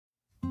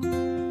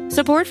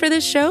Support for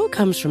this show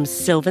comes from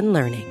Sylvan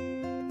Learning.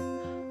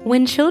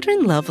 When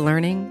children love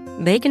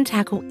learning, they can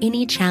tackle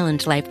any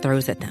challenge life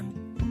throws at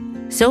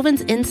them.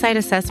 Sylvan's Insight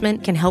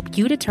Assessment can help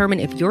you determine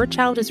if your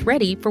child is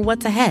ready for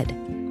what's ahead.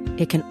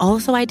 It can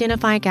also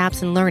identify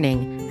gaps in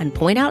learning and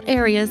point out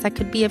areas that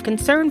could be of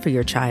concern for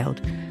your child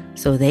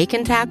so they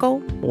can tackle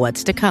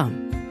what's to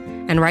come.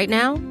 And right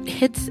now,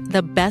 it's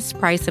the best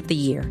price of the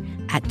year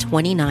at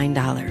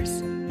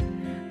 $29.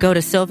 Go to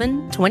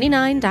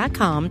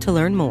sylvan29.com to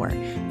learn more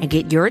and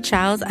get your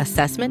child's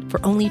assessment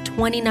for only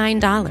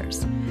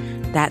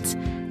 $29. That's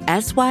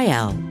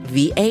SYLVAN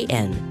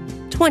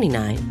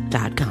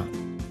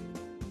 29.com.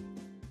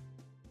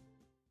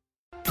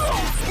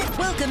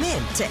 Welcome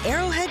in to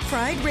Arrowhead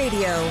Pride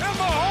Radio. Emma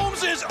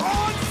Holmes is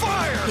on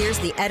fire! Here's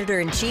the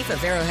editor-in-chief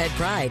of Arrowhead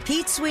Pride,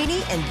 Pete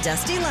Sweeney and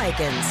Dusty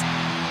Likens.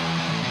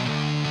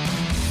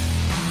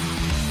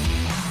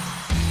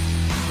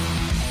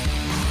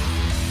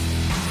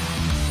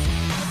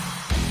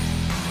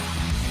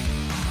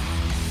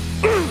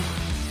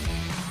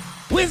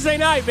 Wednesday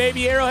night,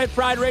 baby. Arrowhead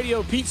Pride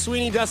Radio. Pete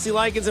Sweeney, Dusty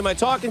Likens. Am I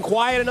talking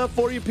quiet enough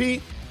for you,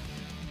 Pete?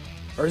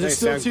 Or is it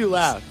still too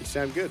loud? You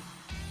sound good.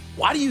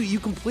 Why do you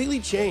completely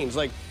change?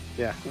 Like,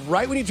 yeah.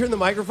 Right when you turn the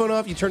microphone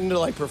off, you turn into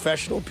like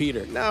professional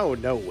Peter. No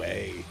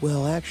way.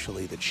 Well,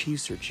 actually, the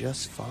Chiefs are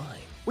just fine.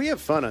 We have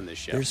fun on this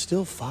show. There's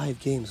still 5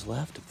 games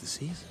left of the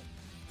season.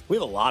 We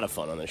have a lot of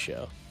fun on this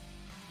show.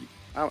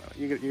 Oh,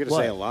 you're going to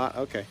say a lot?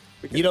 Okay.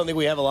 You don't think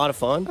we have a lot of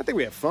fun? I think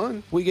we have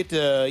fun. We get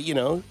to,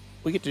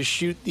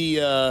 shoot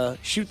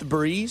the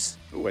breeze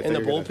in the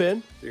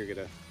bullpen.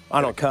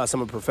 I don't cuss.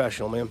 I'm a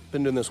professional, man.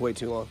 Been doing this way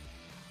too long.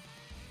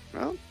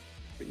 Well,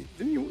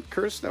 didn't you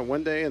curse that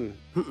one day and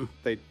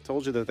they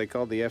told you that they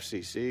called the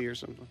FCC or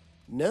something?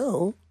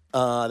 No.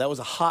 That was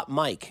a hot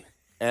mic,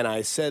 and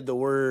I said the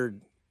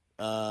word,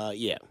 but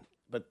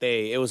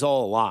it was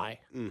all a lie.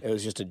 It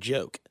was just a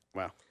joke.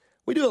 Wow.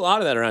 We do a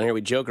lot of that around here.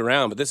 We joke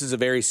around, but this is a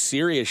very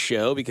serious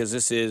show because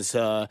this is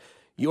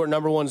your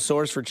number one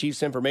source for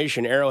Chiefs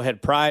information,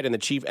 Arrowhead Pride, and the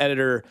chief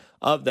editor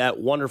of that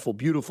wonderful,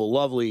 beautiful,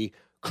 lovely,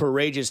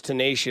 courageous,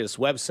 tenacious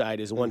website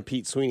is one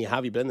Pete Sweeney. How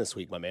have you been this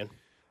week, my man?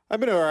 I've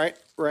been all right.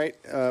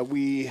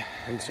 We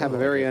have a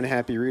very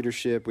unhappy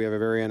readership. We have a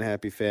very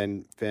unhappy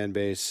fan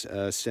base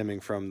stemming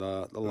from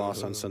the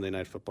loss on Sunday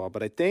Night Football.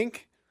 But I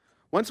think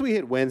once we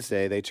hit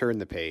Wednesday, they turn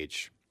the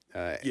page.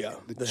 The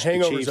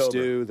hangover's Chiefs over.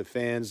 do, the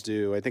fans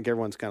do. I think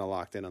everyone's kind of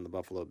locked in on the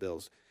Buffalo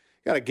Bills.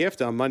 Got a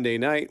gift on Monday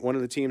night. One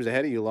of the teams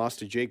ahead of you lost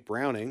to Jake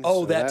Browning.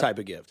 Oh, so that type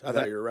of gift. I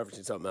thought you were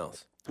referencing something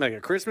else. Like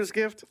a Christmas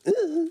gift?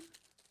 Okay.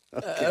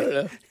 I don't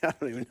know. I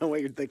don't even know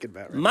what you're thinking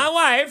about right My now.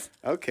 wife.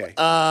 Okay.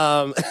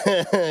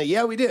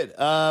 Yeah, we did.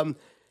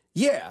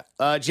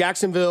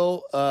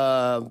 Jacksonville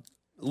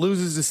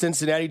loses to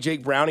Cincinnati.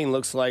 Jake Browning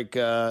looks like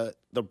the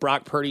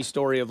Brock Purdy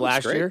story of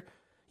last year.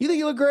 You think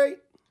he looked great?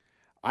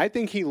 I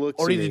think he looked.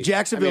 Or did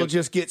Jacksonville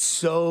just get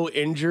so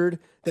injured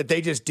that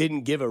they just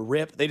didn't give a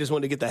rip? They just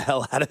wanted to get the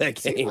hell out of that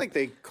game. It seemed like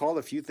they called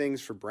a few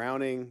things for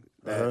Browning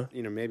that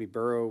maybe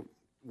Burrow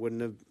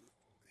wouldn't have,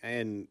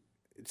 and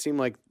it seemed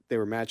like they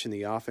were matching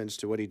the offense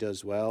to what he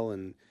does well,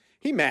 and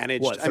he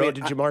managed. Throw it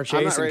to Jamar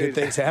Chase and good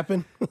things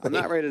happen? I'm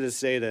not ready to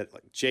say that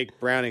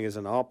Jake Browning is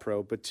an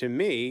all-pro, but to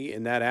me,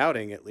 in that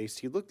outing at least,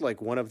 he looked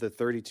like one of the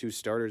 32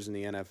 starters in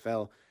the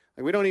NFL.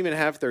 Like, we don't even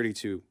have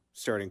 32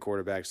 starting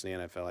quarterbacks in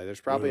the NFL. Like,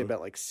 there's probably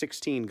about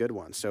 16 good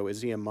ones. So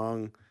is he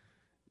among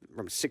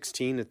from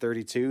 16 to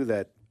 32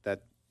 that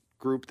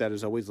group that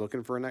is always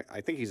looking for a neck?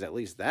 I think he's at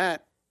least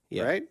that,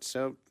 right?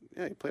 So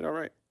yeah, he played all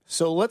right.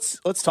 So let's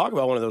talk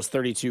about one of those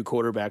 32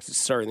 quarterbacks that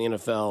start in the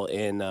NFL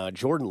in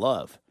Jordan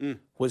Love.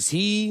 Was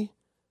he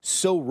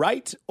so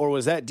right, or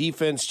was that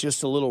defense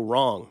just a little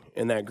wrong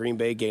in that Green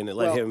Bay game that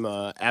let him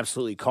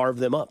absolutely carve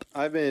them up?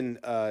 I've been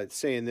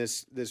saying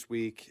this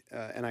week,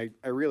 and I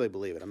really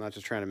believe it. I'm not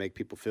just trying to make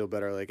people feel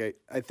better. Like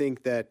I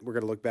think that we're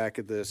going to look back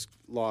at this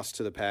loss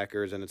to the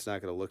Packers, and it's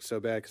not going to look so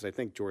bad because I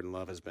think Jordan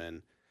Love has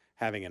been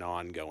having an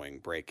ongoing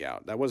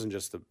breakout. That wasn't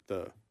just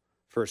the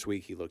first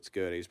week he looked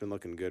good. He's been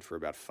looking good for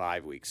about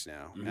 5 weeks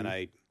now. And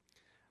I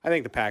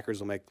think the Packers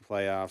will make the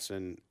playoffs,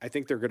 and I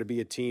think they're going to be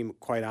a team,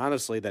 quite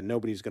honestly, that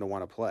nobody's going to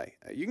want to play.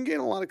 You can gain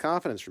a lot of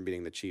confidence from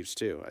beating the Chiefs,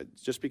 too.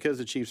 Just because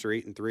the Chiefs are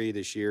 8-3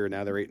 this year,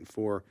 now they're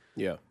 8-4.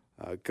 Yeah.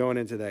 Going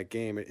into that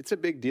game, it's a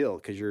big deal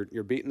because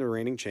you're beating the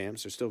reigning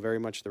champs. They're still very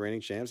much the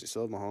reigning champs. They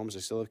still have Mahomes. They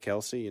still have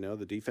Kelsey.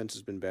 The defense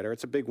has been better.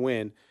 It's a big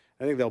win.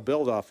 I think they'll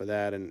build off of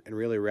that and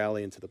really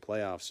rally into the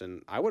playoffs.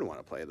 And I wouldn't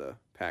want to play the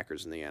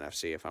Packers in the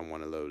NFC if I'm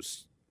one of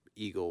those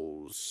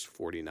Eagles,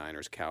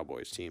 49ers,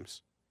 Cowboys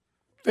teams.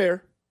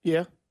 Fair.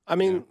 Yeah. I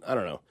mean, I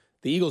don't know.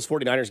 The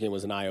Eagles-49ers game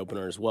was an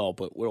eye-opener as well,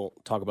 but we'll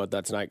talk about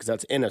that tonight because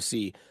that's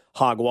NFC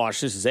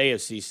hogwash. This is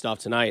AFC stuff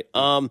tonight.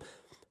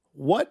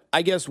 What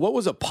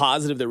was a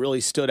positive that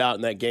really stood out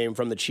in that game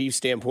from the Chiefs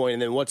standpoint,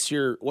 and then what's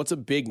a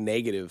big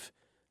negative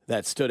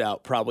that stood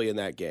out probably in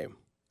that game?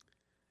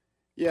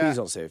 Yeah. Please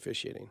don't say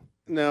officiating.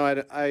 No, I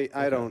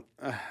don't.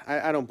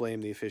 I don't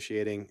blame the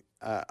officiating.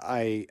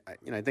 I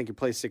think you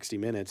play 60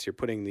 minutes. You're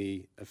putting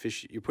the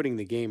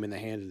game in the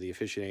hands of the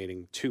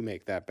officiating to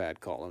make that bad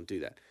call. Don't do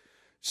that.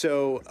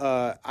 So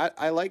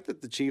I like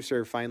that the Chiefs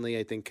are finally,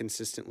 I think,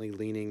 consistently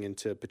leaning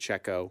into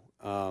Pacheco.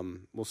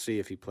 We'll see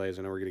if he plays.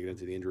 I know we're going to get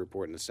into the injury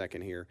report in a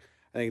second here.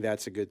 I think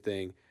that's a good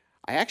thing.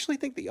 I actually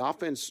think the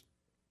offense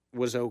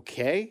was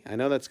okay. I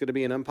know that's going to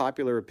be an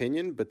unpopular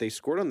opinion, but they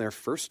scored on their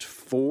first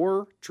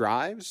 4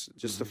 drives.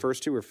 Just the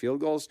first 2 were field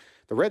goals.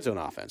 The red zone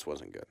offense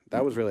wasn't good.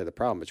 That was really the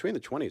problem. Between the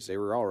 20s, they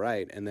were all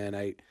right. And then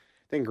I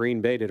think Green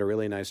Bay did a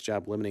really nice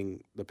job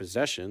limiting the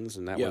possessions,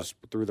 and that was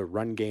through the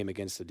run game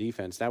against the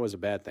defense. That was a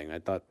bad thing. I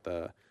thought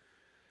the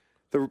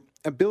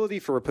ability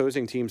for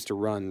opposing teams to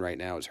run right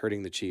now is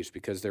hurting the Chiefs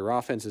because their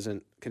offense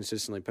isn't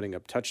consistently putting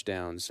up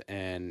touchdowns,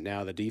 and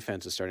now the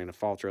defense is starting to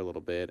falter a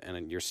little bit,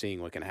 and you're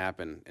seeing what can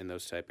happen in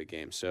those type of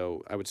games.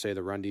 So I would say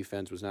the run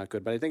defense was not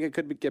good, but I think it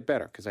could get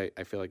better because I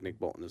feel like Nick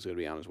Bolton is going to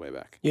be on his way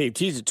back. Yeah, you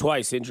teased it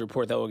twice, injury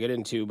report that we'll get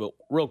into, but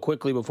real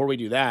quickly before we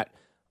do that,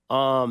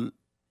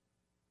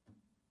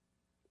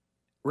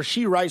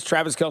 Rashee Rice,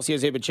 Travis Kelce,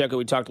 Isaiah Pacheco,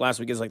 we talked last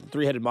week, is like the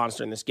 3-headed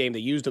monster in this game. They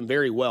used him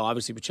very well.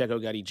 Obviously, Pacheco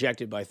got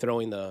ejected by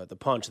throwing the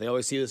punch. They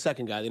always see the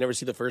second guy. They never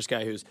see the first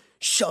guy who's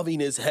shoving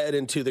his head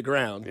into the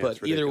ground. Yeah,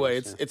 but either way,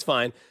 it's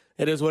fine.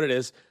 It is what it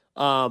is.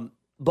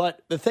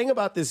 But the thing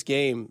about this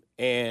game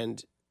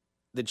and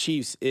the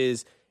Chiefs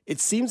is it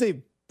seems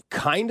they've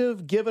kind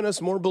of given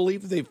us more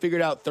belief that they've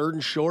figured out 3rd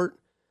and short.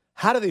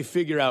 How do they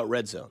figure out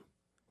red zone?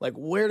 Like,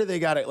 where do they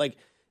got it? Like,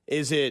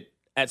 is it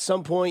at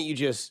some point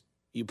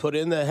you put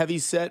in the heavy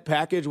set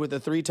package with the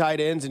 3 tight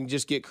ends and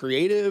just get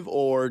creative,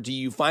 or do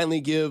you finally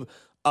give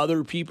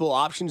other people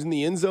options in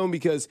the end zone?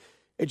 Because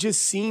it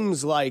just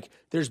seems like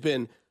there's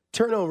been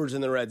turnovers in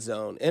the red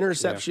zone,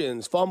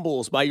 interceptions,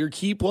 fumbles by your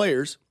key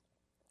players.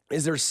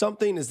 Is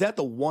that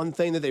the one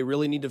thing that they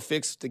really need to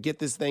fix to get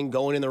this thing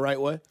going in the right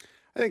way?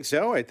 I think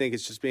so. I think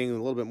it's just being a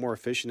little bit more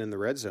efficient in the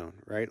red zone,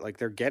 right? Like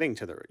you got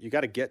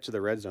to get to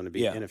the red zone to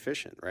be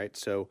inefficient, right?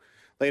 So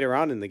later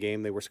on in the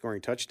game, they were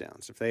scoring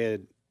touchdowns. If they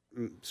had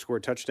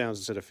scored touchdowns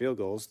instead of field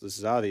goals, this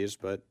is obvious,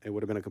 but it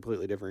would have been a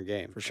completely different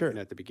game for sure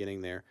at the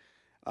beginning there.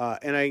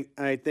 And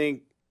I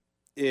think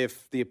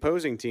if the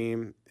opposing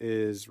team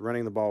is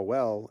running the ball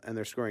well and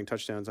they're scoring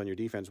touchdowns on your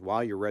defense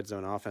while your red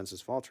zone offense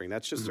is faltering,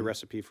 that's just a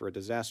recipe for a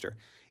disaster.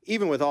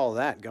 Even with all of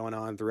that going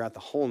on throughout the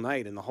whole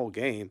night and the whole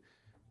game,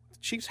 the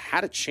Chiefs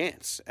had a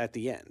chance at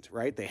the end,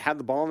 right? They had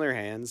the ball in their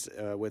hands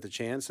with a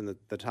chance and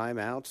the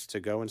timeouts to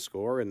go and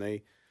score, and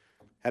they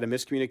had a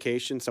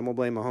miscommunication. Some will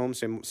blame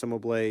Mahomes. Some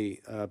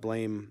will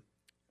blame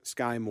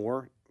Sky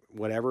Moore.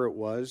 Whatever it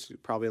was,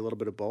 probably a little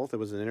bit of both. It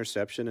was an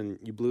interception, and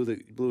you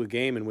blew a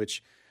game in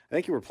which I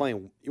think you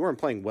weren't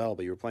playing well,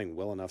 but you were playing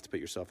well enough to put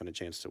yourself in a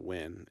chance to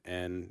win.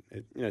 And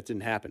it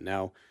didn't happen.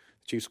 Now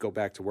the Chiefs go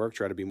back to work,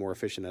 try to be more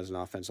efficient as an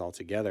offense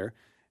altogether,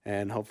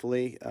 and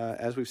hopefully,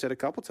 as we've said a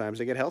couple times,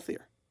 they get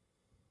healthier.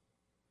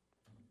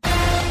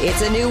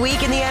 It's a new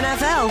week in the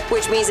NFL,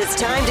 which means it's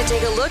time to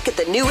take a look at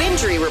the new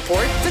injury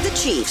report for the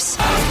Chiefs.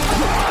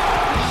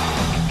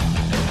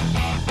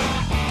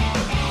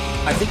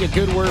 I think a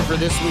good word for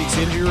this week's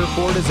injury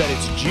report is that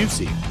it's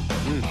juicy.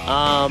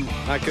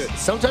 Not good.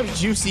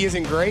 Sometimes juicy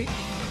isn't great.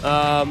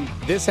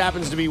 This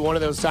happens to be one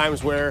of those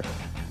times where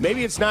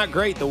maybe it's not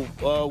great.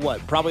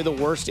 Probably the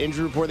worst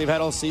injury report they've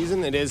had all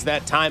season. It is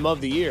that time of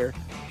the year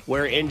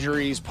where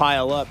injuries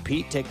pile up.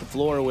 Pete, take the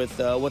floor with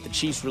what the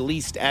Chiefs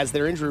released as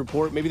their injury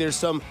report. Maybe there's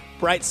some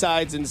bright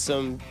sides and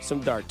some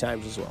dark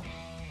times as well.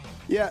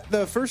 Yeah,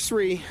 the first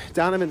 3,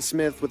 Donovan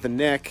Smith with the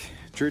neck,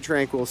 Drew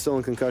Tranquill still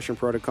in concussion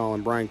protocol,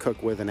 and Brian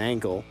Cook with an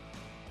ankle.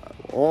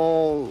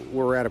 All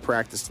were out of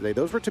practice today.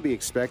 Those were to be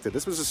expected.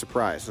 This was a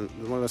surprise, and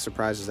one of those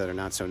surprises that are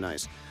not so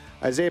nice.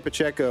 Isaiah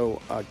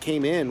Pacheco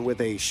came in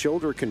with a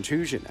shoulder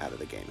contusion out of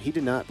the game. He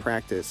did not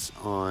practice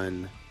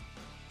on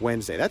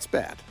Wednesday. That's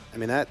bad. I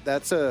mean,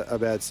 that's a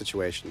bad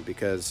situation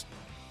because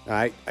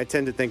I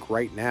tend to think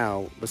right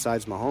now,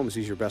 besides Mahomes,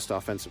 he's your best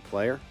offensive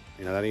player.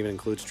 That even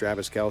includes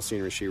Travis Kelce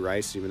and Rashee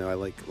Rice, even though I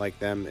like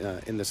them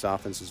in this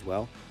offense as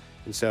well.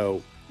 And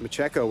so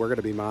Pacheco, we're going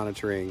to be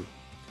monitoring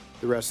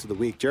the rest of the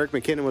week. Jerick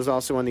McKinnon was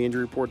also on the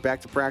injury report, back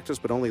to practice,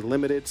 but only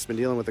limited. He's been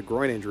dealing with a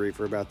groin injury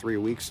for about 3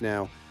 weeks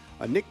now.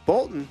 Nick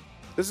Bolton,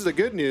 this is the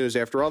good news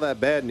after all that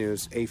bad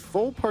news, a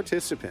full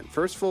participant,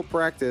 first full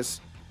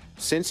practice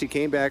since he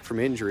came back from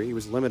injury. He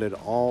was limited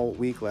all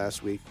week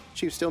last week.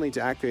 Chiefs still need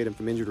to activate him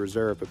from injured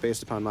reserve, but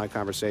based upon my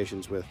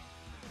conversations with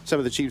some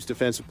of the Chiefs'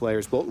 defensive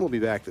players, Bolton will be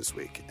back this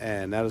week,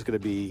 and that is going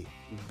to be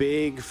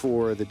big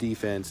for the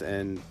defense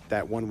and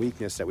that one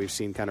weakness that we've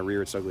seen kind of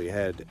rear its ugly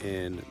head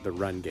in the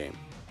run game.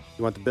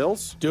 You want the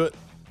Bills? Do it.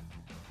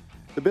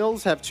 The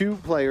Bills have 2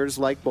 players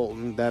like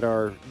Bolton that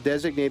are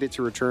designated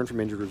to return from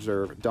injured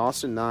reserve,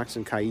 Dawson Knox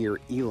and Kaiir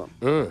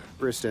Elam.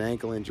 Wrist and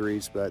ankle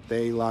injuries, but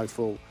they logged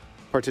full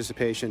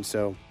participation,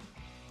 so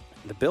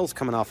the Bills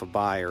coming off a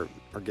bye are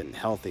getting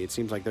healthy. It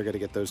seems like they're going to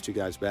get those 2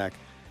 guys back.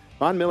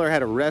 Von Miller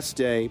had a rest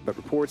day, but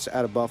reports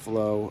out of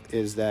Buffalo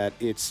is that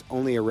it's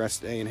only a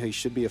rest day and he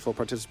should be a full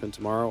participant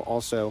tomorrow.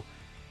 Also,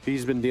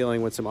 he's been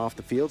dealing with some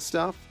off-the-field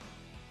stuff,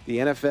 the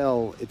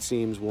NFL, it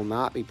seems, will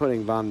not be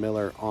putting Von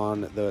Miller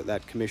on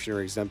that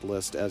commissioner exempt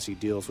list as he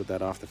deals with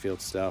that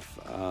off-the-field stuff.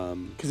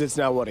 Because it's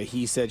not what a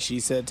he said, she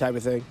said type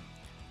of thing.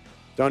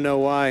 Don't know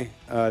why.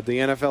 The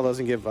NFL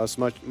doesn't give us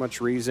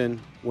much reason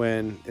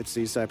when it's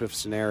these type of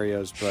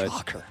scenarios, but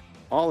Shocker.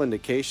 All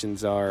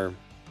indications are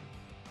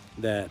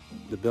that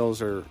the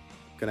Bills are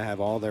going to have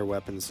all their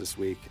weapons this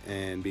week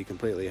and be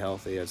completely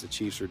healthy, as the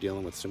Chiefs are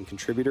dealing with some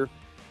contributor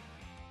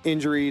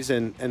injuries,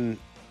 and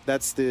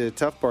that's the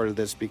tough part of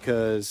this,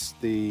 because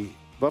the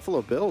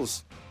Buffalo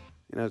Bills,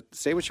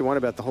 say what you want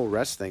about the whole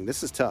rest thing,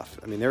 this is tough.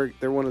 I mean,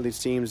 they're one of these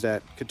teams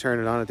that could turn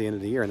it on at the end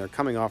of the year, and they're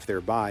coming off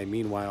their bye.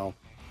 Meanwhile,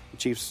 the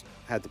Chiefs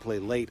had to play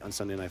late on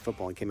Sunday Night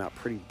Football and came out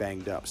pretty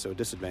banged up, so a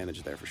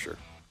disadvantage there for sure.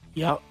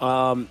 Yeah,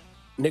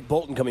 Nick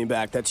Bolton coming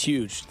back, that's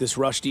huge. This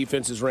rush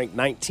defense is ranked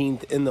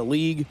 19th in the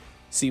league.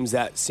 Seems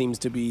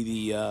to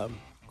be the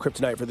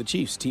kryptonite for the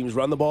Chiefs. Teams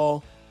run the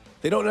ball.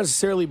 They don't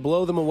necessarily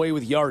blow them away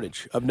with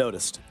yardage, I've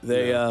noticed.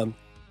 They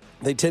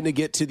tend to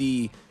get to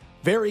the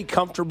very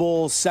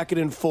comfortable 2nd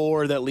and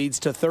 4 that leads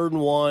to 3rd and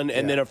 1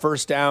 and then a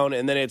first down,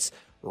 and then it's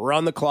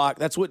run the clock.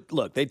 That's what,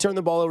 look, they turned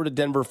the ball over to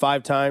Denver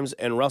 5 times,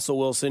 and Russell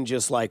Wilson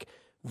just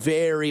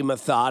very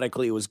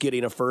methodically was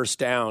getting a first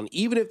down.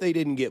 Even if they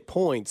didn't get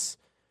points,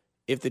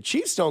 if the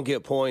Chiefs don't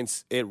get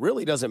points, it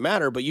really doesn't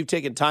matter, but you've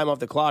taken time off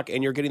the clock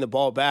and you're getting the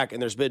ball back,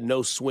 and there's been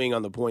no swing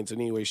on the points in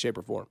any way, shape,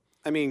 or form.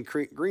 I mean,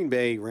 Green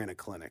Bay ran a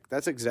clinic.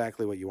 That's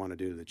exactly what you want to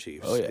do to the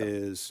Chiefs,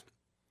 is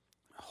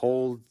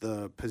hold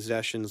the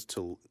possessions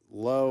to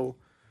low,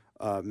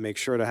 make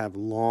sure to have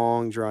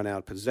long,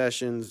 drawn-out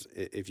possessions.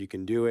 If you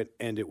can do it,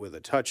 end it with a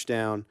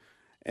touchdown,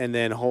 and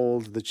then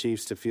hold the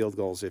Chiefs to field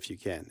goals if you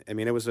can. I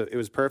mean, it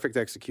was perfect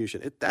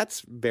execution.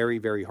 That's very,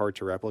 very hard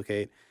to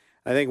replicate.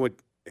 I think what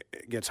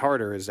gets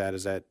harder is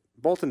that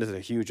Bolton is a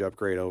huge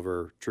upgrade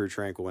over Drew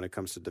Tranquill when it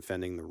comes to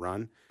defending the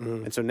run.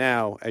 Mm-hmm. And so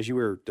now, as you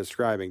were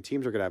describing,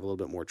 teams are going to have a little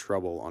bit more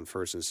trouble on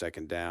 1st and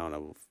 2nd down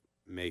of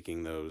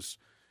making those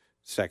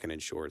 2nd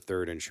and short,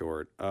 3rd and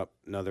short, up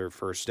another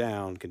first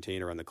down, continue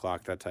to run the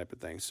clock, that type of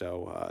thing.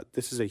 So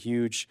this is a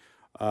huge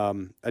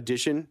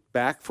addition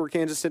back for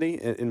Kansas City,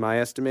 in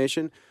my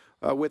estimation,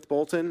 with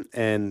Bolton.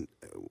 And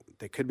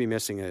they could be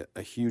missing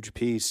a huge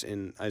piece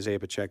in Isaiah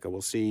Pacheco.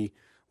 We'll see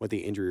what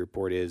the injury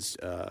report is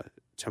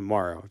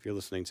tomorrow. If you're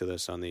listening to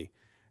this on the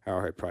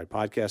Arrowhead Pride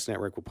Podcast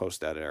Network, we'll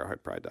post that at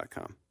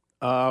arrowheadpride.com.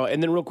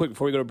 And then real quick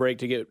before we go to break,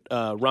 to get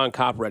Ron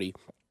Kopp ready,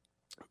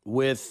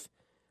 with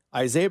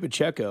Isaiah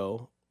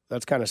Pacheco,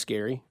 that's kind of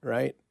scary,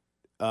 right?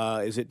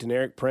 Is it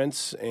Deneric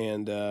Prince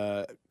and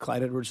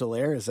Clyde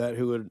Edwards-Helaire? Is that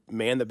who would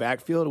man the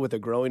backfield with a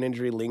growing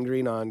injury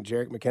lingering on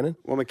Jerick McKinnon?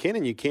 Well,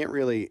 McKinnon, you can't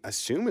really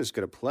assume is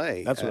going to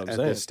play That's what I'm saying.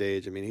 At this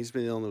stage. I mean, he's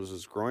been dealing with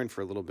his groin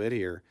for a little bit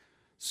here.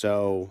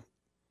 So,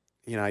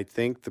 I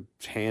think the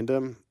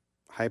tandem,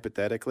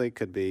 hypothetically,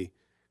 could be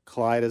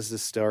Clyde as the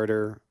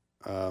starter,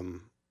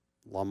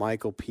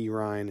 LaMichael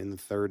Pirine in the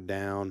 3rd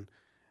down,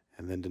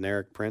 and then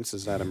Deneric Prince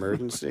as that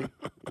emergency.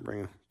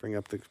 bring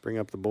up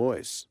the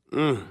boys.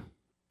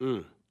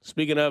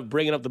 Speaking of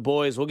bringing up the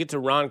boys, we'll get to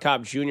Ron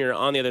Kopp Jr.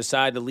 on the other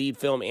side, the lead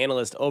film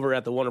analyst over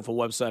at the wonderful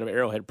website of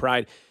Arrowhead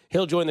Pride.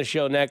 He'll join the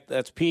show next.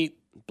 That's Pete,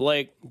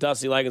 Blake,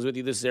 Dusty Likens with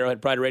you. This is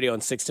Arrowhead Pride Radio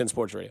on 610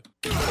 Sports Radio.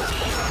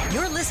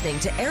 You're listening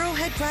to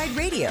Arrowhead Pride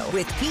Radio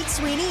with Pete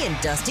Sweeney and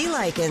Dusty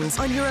Likens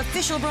on your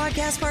official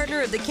broadcast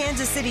partner of the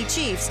Kansas City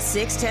Chiefs,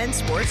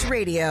 610 Sports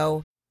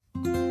Radio.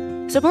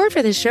 Support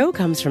for this show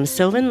comes from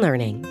Sylvan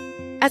Learning.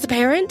 As a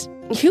parent,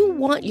 you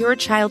want your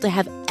child to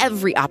have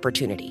every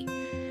opportunity,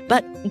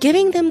 but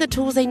giving them the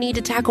tools they need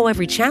to tackle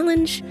every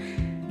challenge,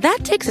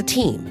 that takes a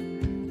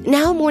team.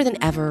 Now more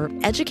than ever,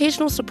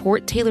 educational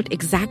support tailored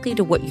exactly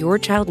to what your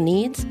child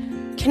needs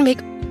can make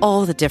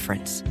all the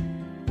difference.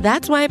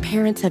 That's why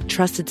parents have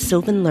trusted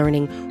Sylvan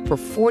Learning for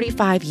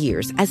 45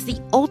 years as the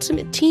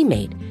ultimate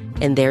teammate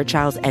in their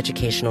child's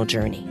educational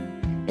journey,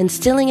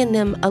 instilling in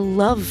them a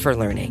love for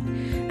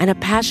learning and a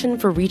passion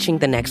for reaching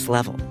the next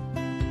level.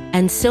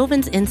 And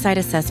Sylvan's Insight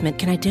Assessment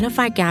can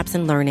identify gaps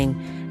in learning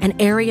and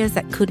areas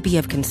that could be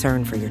of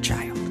concern for your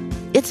child.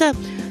 It's a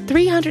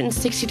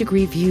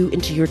 360-degree view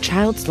into your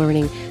child's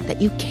learning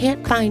that you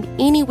can't find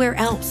anywhere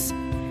else,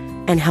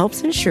 and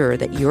helps ensure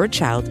that your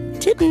child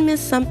didn't miss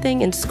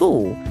something in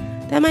school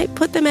that might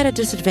put them at a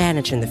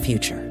disadvantage in the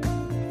future.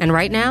 And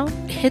right now,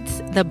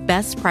 it's the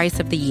best price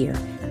of the year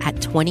at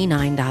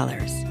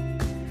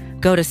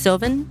 $29. Go to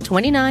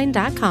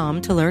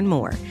sylvan29.com to learn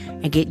more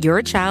and get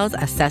your child's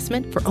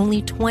assessment for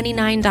only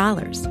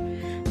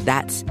 $29.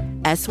 That's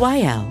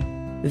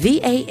SYLVAN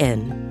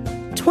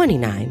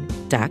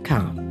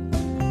 29.com.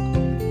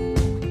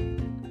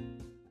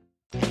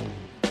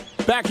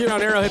 Back here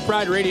on Arrowhead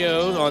Pride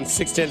Radio on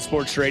 610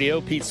 Sports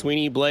Radio. Pete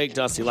Sweeney, Blake,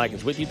 Dusty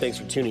Likens with you. Thanks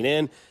for tuning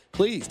in.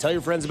 Please tell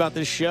your friends about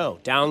this show.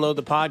 Download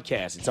the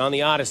podcast. It's on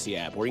the Odyssey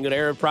app, or you can go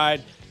to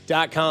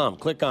arrowheadpride.com.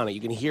 Click on it.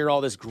 You can hear all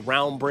this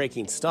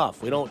groundbreaking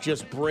stuff. We don't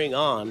just bring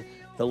on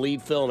the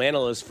lead film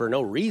analyst for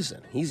no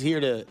reason. He's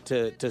here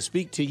to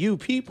speak to you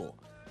people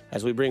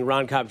as we bring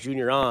Ron Kopp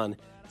Jr. on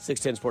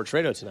 610 Sports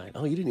Radio tonight.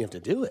 Oh, you didn't have to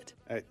do it.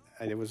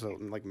 it was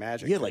like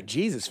magic. You had like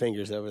Jesus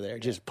fingers over there.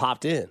 Just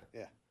popped in.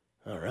 Yeah.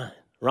 All right.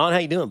 Ron, how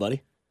you doing,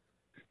 buddy?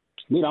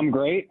 Dude, I'm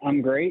great.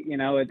 You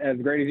know, as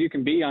great as you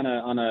can be on a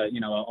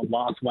a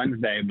lost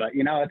Wednesday. But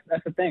you know,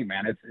 that's the thing,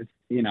 man.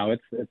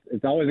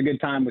 It's always a good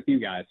time with you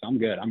guys. So I'm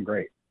good. I'm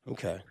great.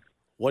 Okay.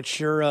 What's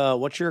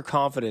your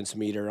confidence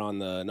meter on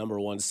the number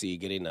 1 seed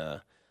getting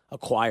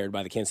acquired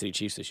by the Kansas City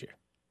Chiefs this year?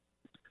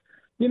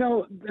 You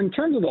know, in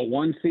terms of the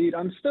 1 seed,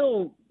 they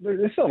still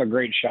have a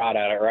great shot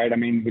at it, right? I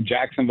mean, with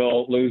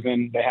Jacksonville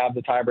losing, they have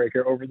the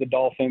tiebreaker over the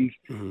Dolphins.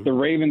 Mm-hmm. The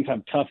Ravens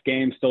have tough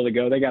games still to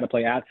go. They got to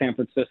play at San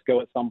Francisco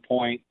at some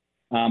point.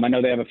 I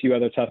know they have a few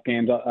other tough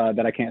games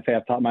that I can't say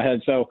off the top of my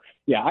head. So,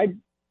 yeah,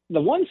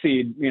 the 1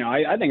 seed, you know,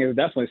 I think is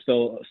definitely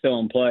still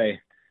in play.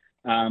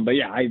 But,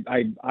 yeah,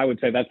 I would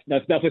say that's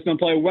definitely still in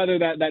play. Whether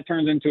that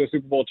turns into a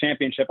Super Bowl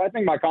championship, I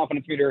think my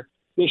confidence meter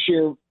this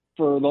year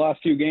for the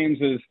last few games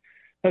has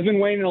been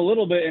waning a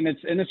little bit, and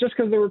it's just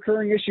because of the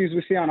recurring issues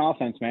we see on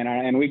offense, man,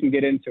 and we can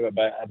get into it.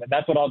 But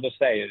that's what I'll just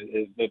say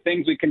is the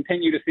things we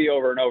continue to see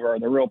over and over are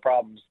the real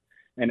problems,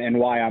 and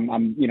why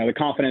I'm you know, the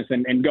confidence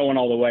and going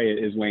all the way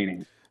is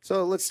waning.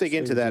 So let's dig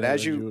into that.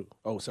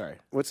 Oh, sorry.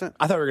 What's that?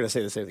 I thought we were going to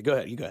say the same thing. Go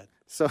ahead. You go ahead.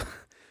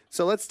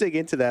 So let's dig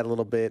into that a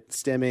little bit,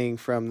 stemming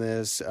from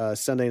this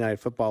Sunday Night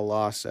Football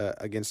loss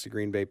against the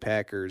Green Bay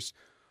Packers.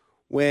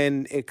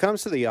 When it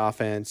comes to the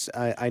offense,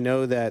 I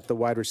know that the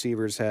wide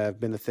receivers have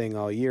been a thing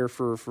all year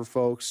for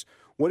folks.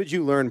 What did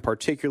you learn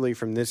particularly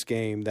from this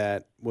game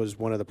that was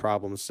one of the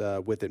problems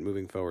with it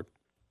moving forward?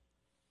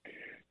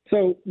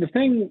 So the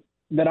thing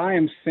that I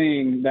am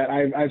seeing that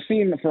I've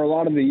seen for a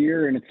lot of the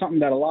year, and it's something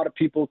that a lot of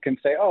people can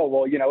say, oh,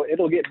 well, you know,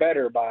 it'll get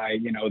better by,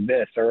 you know,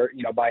 this or,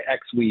 you know, by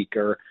X week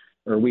or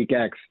week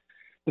X.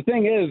 The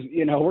thing is,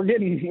 you know, we're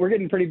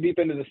getting pretty deep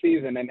into the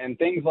season, and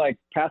things like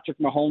Patrick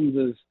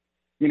Mahomes'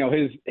 you know,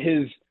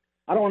 his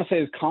I don't want to say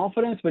his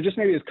confidence, but just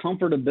maybe his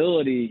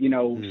comfortability, you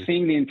know,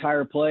 seeing the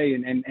entire play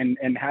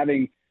and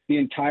having the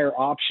entire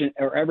option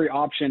or every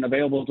option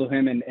available to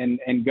him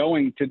and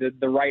going to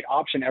the right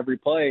option every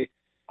play.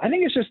 I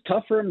think it's just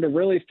tough for him to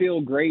really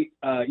feel great,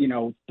 you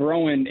know,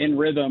 throwing in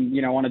rhythm,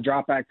 you know, on a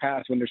drop back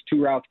pass when there's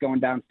 2 routes going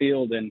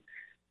downfield and,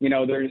 you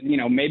know, there's, you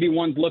know, maybe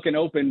one's looking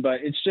open, but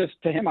it's just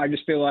to him, I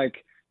just feel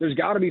like there's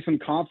got to be some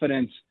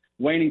confidence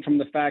waning from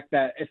the fact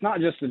that it's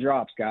not just the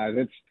drops, guys.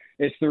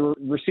 It's the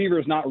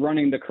receivers not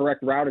running the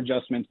correct route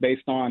adjustments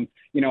based on,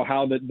 you know,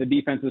 how the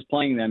defense is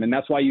playing them. And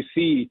that's why you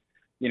see,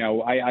 you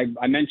know,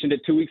 I mentioned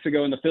it 2 weeks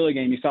ago in the Philly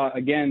game. You saw it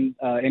again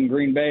in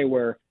Green Bay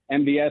where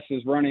MVS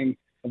is running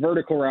a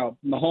vertical route.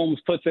 Mahomes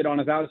puts it on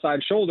his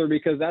outside shoulder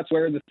because that's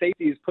where the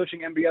safety is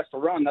pushing MVS to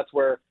run. That's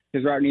where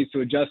his route needs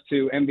to adjust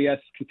to. MVS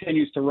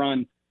continues to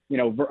run, you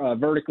know,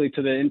 vertically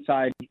to the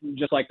inside,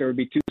 just like there would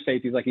be 2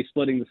 safeties, like he's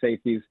splitting the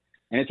safeties.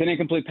 And it's an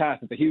incomplete pass.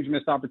 It's a huge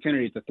missed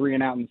opportunity. It's a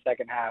 3-and-out in the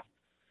second half.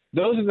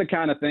 Those are the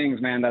kind of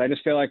things, man, that I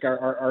just feel like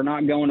are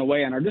not going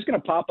away and are just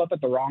going to pop up at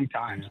the wrong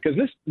times. Because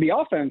the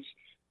offense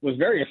was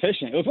very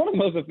efficient. It was one of the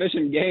most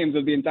efficient games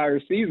of the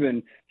entire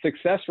season,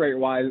 success rate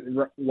wise.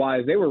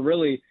 They were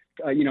really,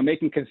 you know,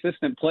 making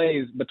consistent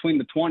plays between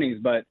the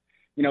 20s. But,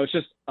 you know, it's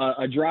just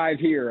a drive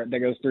here that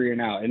goes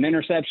 3-and-out, an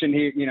interception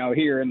here, you know,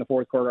 here in the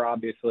fourth quarter,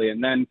 obviously,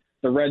 and then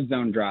the red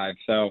zone drive.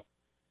 So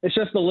it's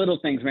just the little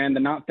things, man, the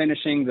not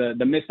finishing,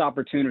 the missed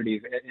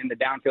opportunities in the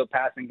downfield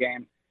passing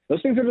game.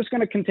 Those things are just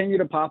going to continue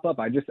to pop up.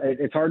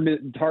 It's hard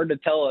to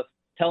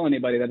tell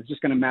anybody that it's just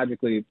going to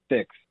magically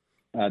fix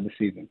the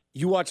season.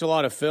 You watch a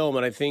lot of film,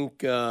 and I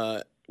think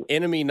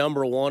enemy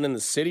number 1 in the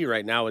city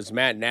right now is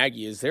Matt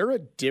Nagy. Is there a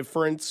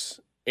difference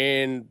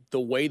in the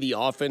way the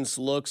offense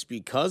looks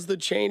because the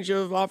change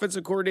of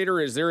offensive coordinator?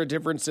 Is there a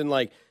difference in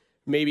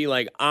maybe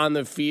on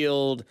the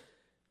field?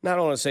 Not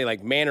want to say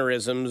like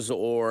mannerisms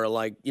or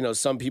like, you know,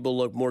 some people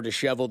look more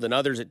disheveled than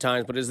others at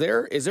times, but is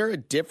there a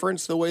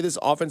difference the way this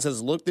offense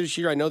has looked this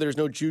year? I know there's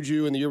no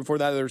Juju, and the year before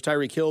that there was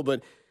Tyreek Hill,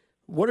 but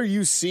what are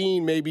you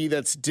seeing maybe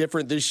that's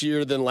different this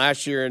year than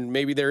last year? And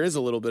maybe there is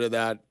a little bit of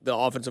that. The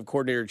offensive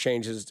coordinator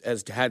change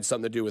has had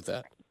something to do with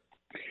that.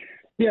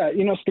 Yeah,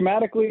 you know,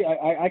 schematically,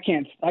 I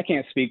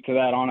can't speak to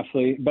that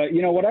honestly, but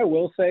you know what I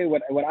will say,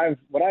 what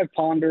I've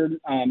pondered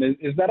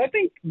is that I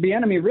think the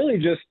enemy really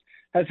just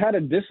has had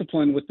a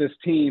discipline with this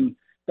team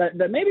that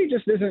maybe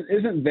just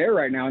isn't there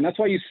right now. And that's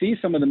why you see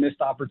some of the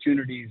missed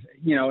opportunities,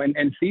 you know,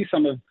 and see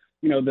some of,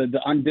 you know, the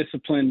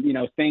undisciplined, you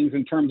know, things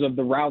in terms of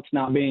the routes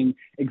not being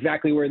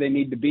exactly where they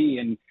need to be.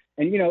 And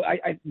you know,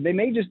 they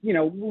may just, you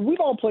know, we've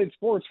all played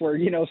sports where,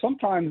 you know,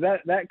 sometimes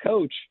that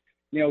coach,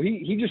 you know,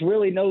 he just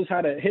really knows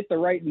how to hit the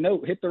right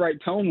note, hit the right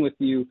tone with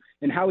you,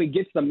 and how he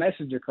gets the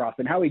message across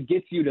and how he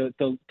gets you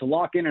to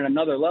lock in at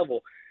another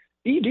level.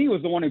 ED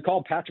was the one who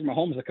called Patrick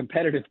Mahomes a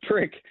competitive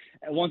prick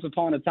at once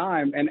upon a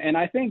time. And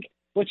I think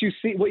what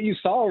you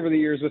saw over the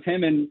years with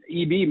him and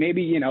EB,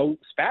 maybe, you know,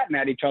 spatting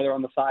at each other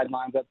on the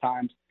sidelines at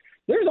times,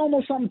 there's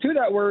almost something to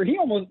that where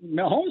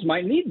Mahomes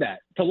might need that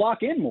to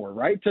lock in more,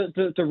 right?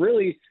 To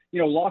really, you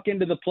know, lock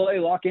into the play,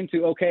 lock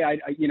into, okay,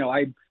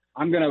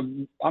 I'm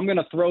going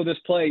to throw this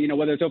play, you know,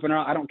 whether it's open or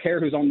not, I don't care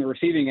who's on the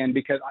receiving end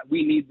because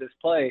we need this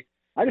play.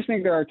 I just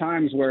think there are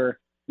times where,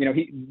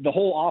 the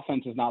whole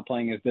offense is not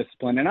playing as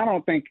disciplined. And I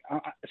don't think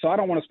so. I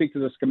don't want to speak to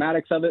the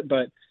schematics of it,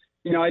 but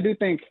I do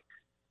think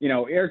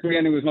Eric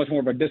Bieniemy was much more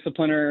of a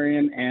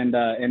disciplinarian, and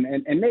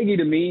Nagy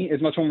to me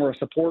is much more of a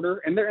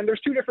supporter. And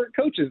there's two different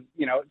coaches,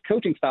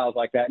 coaching styles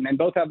like that, and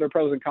both have their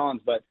pros and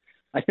cons. But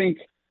I think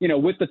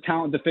with the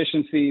talent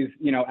deficiencies,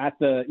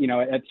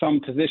 at some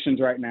positions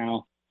right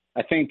now,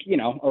 I think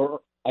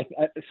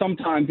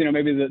sometimes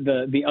maybe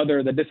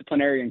the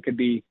disciplinarian could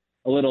be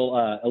a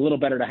little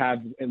better to have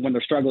when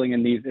they're struggling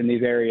in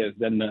these areas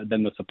than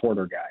the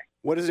supporter guy.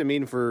 What does it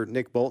mean for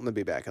Nick Bolton to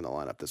be back in the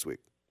lineup this week?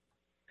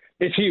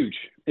 It's huge.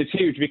 It's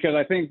huge because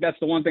I think that's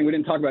the one thing we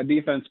didn't talk about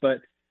defense,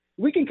 but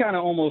we can kind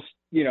of almost,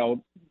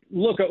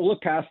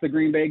 look past the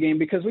Green Bay game,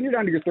 because when you're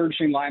down to your third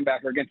string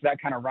linebacker against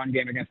that kind of run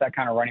game, against that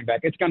kind of running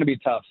back, it's going to be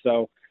tough.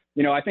 So,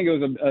 I think it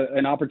was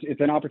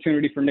it's an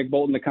opportunity for Nick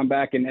Bolton to come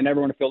back and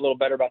everyone to feel a little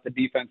better about the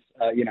defense,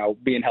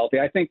 being healthy.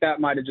 I think that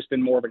might have just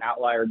been more of an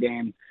outlier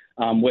game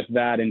with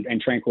that and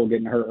Tranquill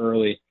getting hurt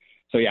early.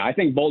 So, yeah, I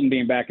think Bolton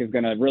being back is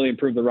going to really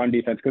improve the run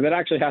defense, because it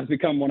actually has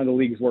become one of the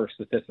league's worst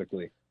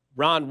statistically.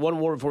 Ron, one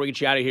more before we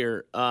get you out of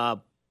here.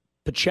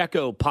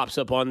 Pacheco pops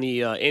up on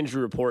the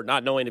injury report,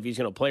 not knowing if he's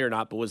going to play or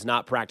not, but was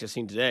not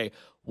practicing today.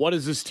 What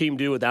does this team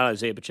do without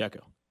Isaiah Pacheco?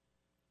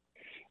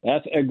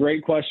 That's a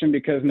great question,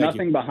 because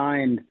nothing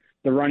behind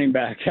the running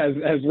back has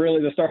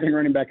really, the starting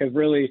running back has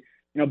really,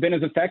 been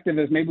as effective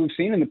as maybe we've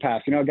seen in the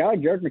past. A guy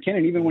like Jerick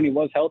McKinnon, even when he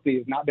was healthy,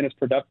 has not been as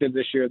productive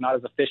this year, not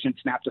as efficient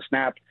snap to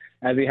snap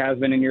as he has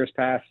been in years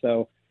past.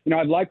 So,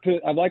 I've liked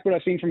what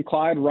I've seen from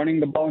Clyde running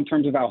the ball in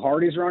terms of how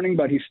hard he's running,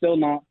 but he's still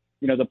not,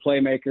 the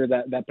playmaker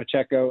that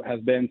Pacheco has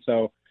been.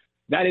 So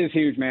that is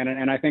huge, man.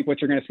 And I think what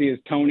you're going to see is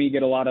Tony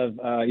get a lot of,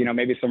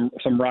 maybe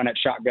some run at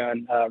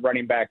shotgun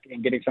running back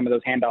and getting some of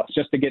those handoffs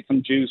just to get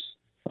some juice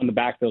from the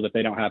backfield if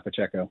they don't have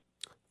Pacheco.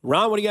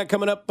 Ron, what do you got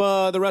coming up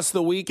the rest of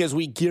the week as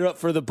we gear up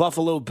for the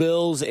Buffalo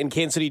Bills and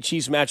Kansas City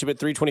Chiefs matchup at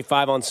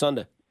 3:25 on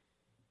Sunday?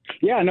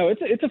 Yeah, no,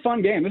 it's a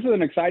fun game. This is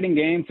an exciting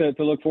game to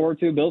look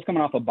forward to. Bills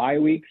coming off a bye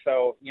week,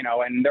 so,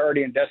 and they're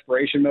already in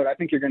desperation mode. I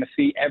think you're going to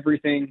see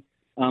everything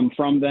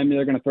from them.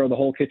 They're going to throw the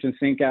whole kitchen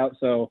sink out.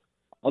 So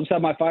I'll just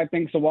have my 5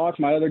 things to watch,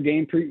 my other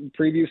game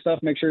preview stuff.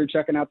 Make sure you're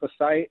checking out the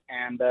site,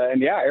 and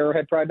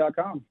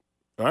arrowheadpride.com.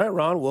 All right,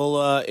 Ron,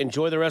 we'll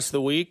enjoy the rest of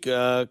the week.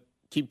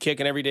 Keep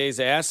kicking every day's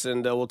ass,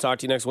 and we'll talk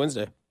to you next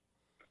Wednesday.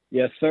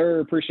 Yes,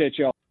 sir. Appreciate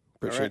y'all.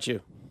 Appreciate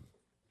you.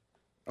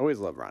 Always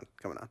love Ron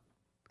coming on.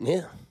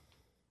 Yeah.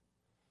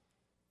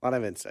 A lot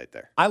of insight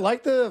there. I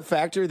like the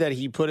factor that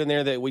he put in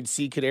there that we'd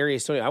see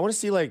Kadarius Toney. I want to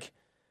see,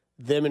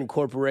 them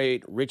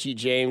incorporate Richie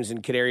James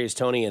and Kadarius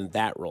Toney in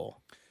that role.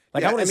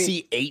 I want to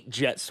see 8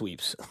 jet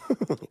sweeps.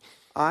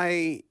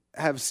 I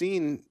have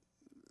seen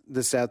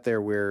this out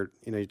there where,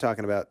 you're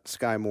talking about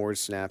Sky Moore's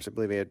snaps. I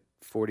believe he had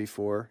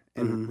 44,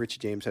 and Richie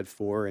James had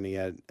 4, and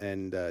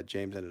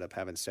James ended up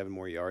having 7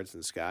 more yards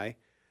than Sky.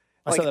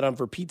 I saw that on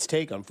For Pete's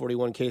Take on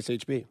 41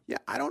 KSHB. Yeah,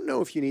 I don't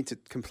know if you need to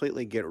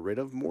completely get rid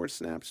of Moore's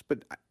snaps, but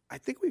I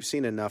think we've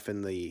seen enough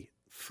in the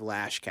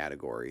flash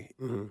category,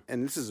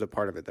 and this is a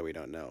part of it that we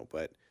don't know,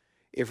 but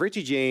if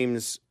Richie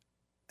James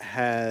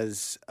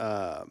has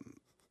the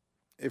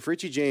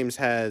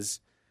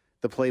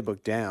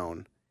playbook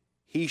down,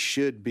 he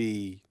should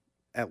be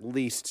at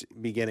least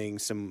be getting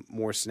some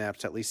more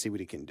snaps to at least see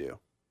what he can do.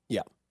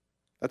 Yeah.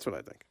 That's what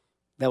I think.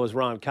 That was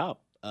Ron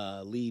Kopp,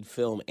 lead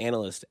film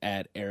analyst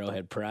at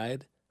Arrowhead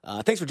Pride.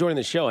 Thanks for joining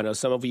the show. I know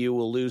some of you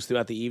will lose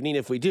throughout the evening.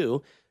 If we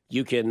do,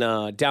 you can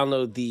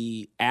download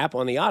the app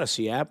on the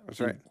Odyssey app.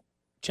 That's right.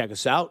 Check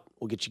us out.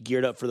 We'll get you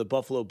geared up for the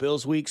Buffalo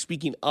Bills week.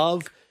 Speaking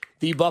of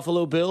the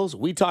Buffalo Bills,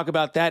 we talk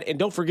about that. And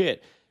don't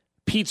forget,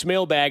 Pete's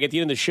mailbag at the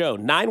end of the show,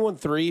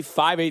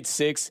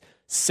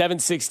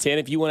 913-586-7610.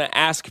 If you want to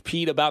ask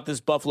Pete about this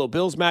Buffalo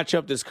Bills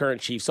matchup, this current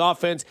Chiefs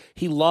offense,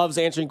 he loves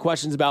answering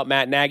questions about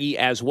Matt Nagy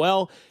as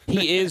well.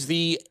 He is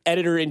the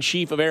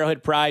editor-in-chief of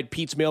Arrowhead Pride.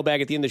 Pete's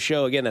mailbag at the end of the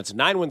show. Again, that's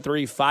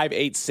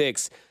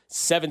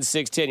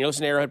 913-586-7610. You're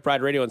listening to Arrowhead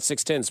Pride Radio on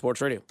 610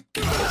 Sports Radio.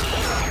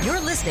 You're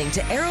listening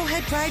to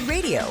Arrowhead Pride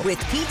Radio with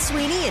Pete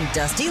Sweeney and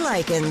Dusty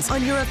Likens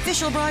on your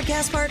official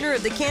broadcast partner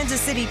of the Kansas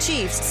City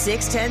Chiefs,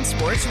 610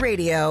 Sports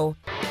Radio.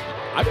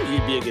 I think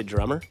you'd be a good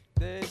drummer.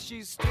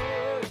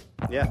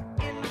 Yeah.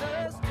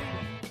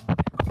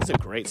 It's a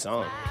great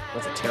song.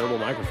 That's a terrible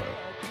microphone.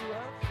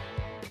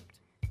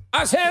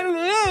 I said,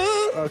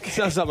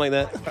 okay. Something like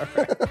that.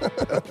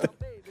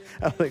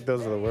 I don't think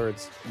those are the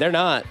words. They're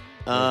not.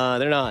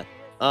 They're not.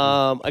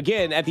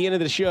 Again, at the end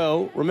of the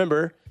show,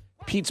 remember,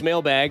 Pete's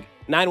mailbag,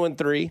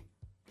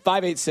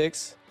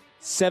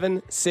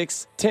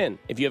 913-586-7610.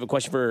 If you have a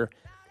question for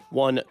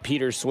one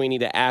Peter Sweeney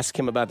to ask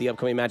him about the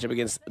upcoming matchup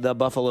against the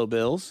Buffalo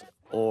Bills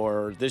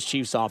or this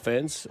Chiefs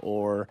offense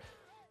or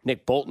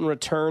Nick Bolton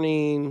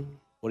returning,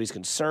 what he's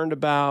concerned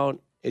about,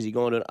 is he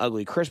going to an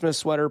ugly Christmas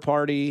sweater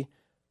party?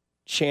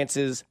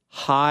 Chances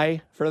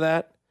high for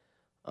that.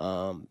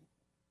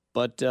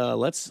 But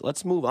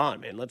let's move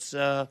on, man. What's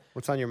on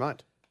your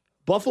mind?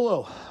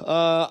 Buffalo.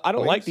 I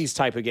don't like these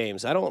type of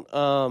games. I don't.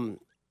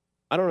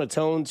 I don't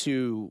atone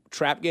to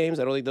trap games.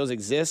 I don't think those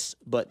exist.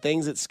 But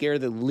things that scare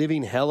the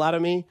living hell out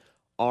of me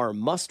are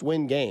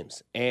must-win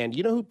games. And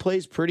you know who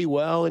plays pretty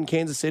well in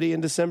Kansas City in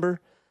December?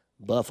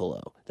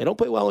 Buffalo. They don't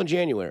play well in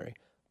January.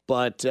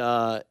 But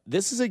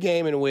this is a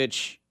game in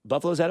which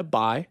Buffalo's had a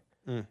bye.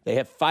 They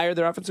have fired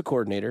their offensive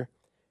coordinator.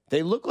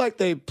 They look like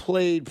they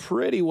played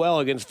pretty well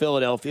against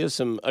Philadelphia.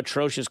 Some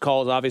atrocious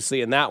calls,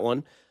 obviously, in that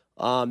one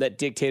that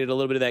dictated a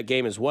little bit of that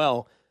game as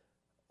well.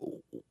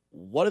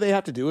 What do they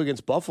have to do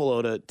against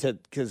Buffalo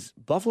because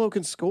Buffalo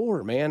can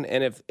score, man?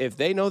 And if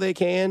they know they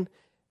can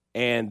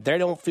and they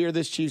don't fear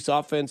this Chiefs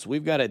offense,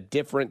 we've got a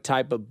different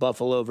type of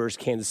Buffalo versus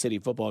Kansas City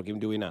football game,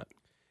 do we not?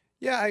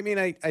 Yeah, I mean,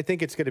 I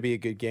think it's going to be a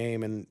good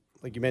game. And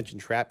like you mentioned,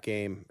 trap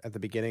game at the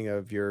beginning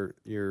of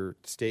your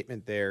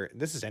statement there.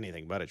 This is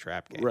anything but a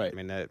trap game. Right. I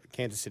mean,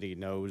 Kansas City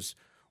knows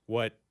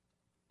what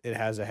it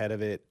has ahead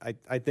of it.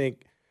 I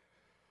think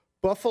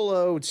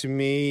Buffalo, to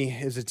me,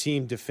 is a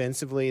team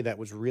defensively that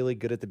was really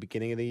good at the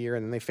beginning of the year,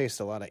 and then they faced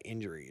a lot of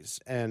injuries.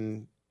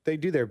 And they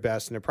do their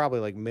best, and they're probably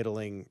like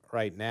middling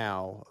right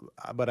now.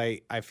 But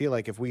I feel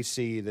like if we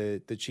see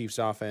the Chiefs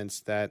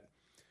offense that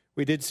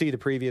we did see the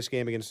previous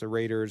game against the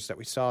Raiders, that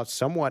we saw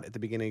somewhat at the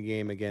beginning of the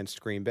game against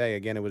Green Bay.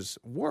 Again, it was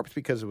warped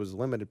because it was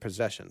limited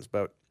possessions,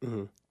 but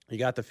you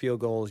got the field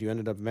goals. You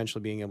ended up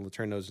eventually being able to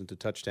turn those into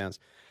touchdowns.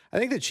 I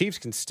think the Chiefs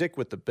can stick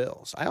with the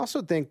Bills. I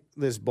also think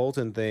this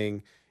Bolton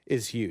thing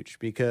is huge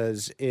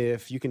because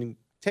if you can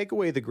take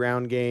away the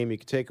ground game, you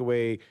can take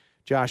away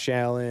Josh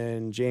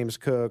Allen, James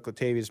Cook,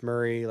 Latavius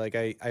Murray. Like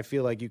I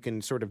feel like you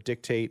can sort of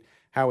dictate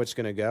how it's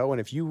going to go. And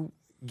if you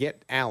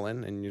get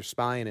Allen and you're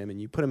spying him and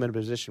you put him in a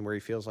position where he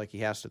feels like he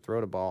has to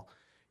throw the ball,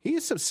 he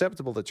is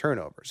susceptible to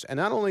turnovers. And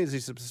not only is he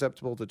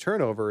susceptible to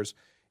turnovers,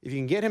 if you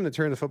can get him to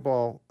turn the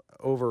football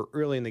over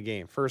early in the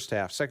game, first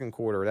half, second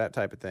quarter, that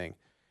type of thing,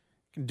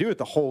 you can do it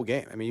the whole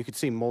game. I mean, you could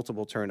see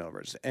multiple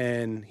turnovers.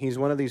 And he's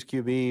one of these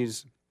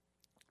QBs.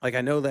 Like,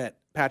 I know that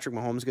Patrick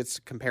Mahomes gets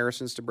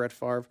comparisons to Brett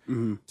Favre.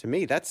 To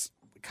me, that's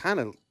kind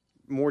of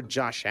more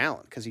Josh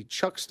Allen because he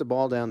chucks the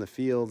ball down the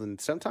field, and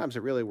sometimes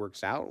it really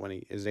works out when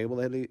he is able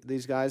to hit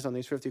these guys on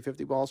these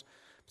 50-50 balls.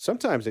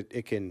 Sometimes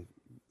it can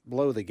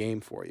blow the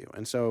game for you.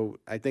 And so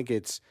I think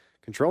it's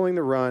controlling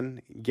the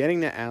run,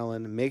 getting to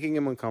Allen, making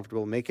him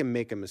uncomfortable, make him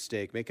make a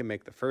mistake, make him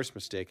make the first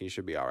mistake, and you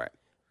should be all right.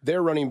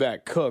 Their running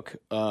back, Cook,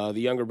 the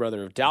younger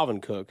brother of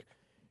Dalvin Cook,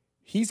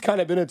 he's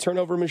kind of been a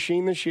turnover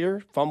machine this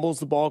year, fumbles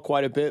the ball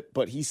quite a bit,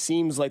 but he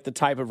seems like the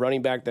type of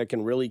running back that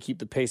can really keep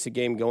the pace of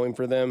game going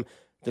for them.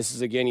 This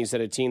is, again, you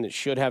said a team that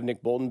should have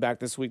Nick Bolton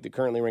back this week that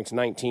currently ranks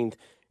 19th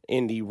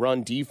in the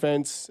run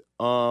defense.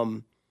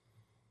 I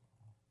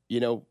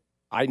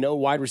know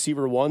wide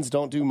receiver ones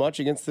don't do much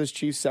against this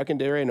Chiefs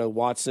secondary. I know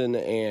Watson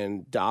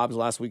and Dobbs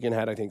last weekend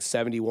had, I think,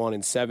 71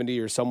 and 70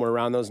 or somewhere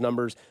around those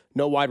numbers.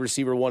 No wide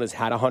receiver one has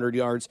had 100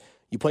 yards.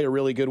 You play a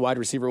really good wide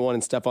receiver one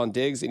in Stephon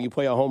Diggs, and you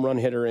play a home run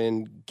hitter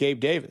in Gabe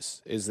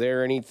Davis. Is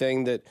there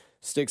anything that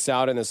sticks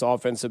out in this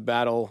offensive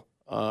battle,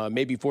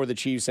 maybe for the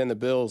Chiefs and the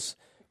Bills,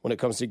 when it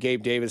comes to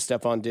Gabe Davis,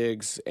 Stephon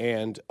Diggs,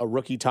 and a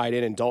rookie tight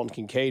end in Dalton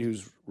Kincaid,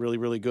 who's really,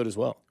 really good as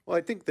well? Well,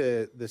 I think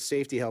the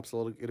safety helps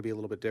going to be a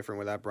little bit different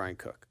without Brian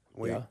Cook.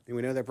 We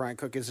know that Brian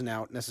Cook isn't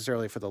out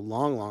necessarily for the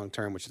long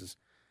term, which is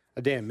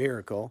a damn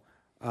miracle.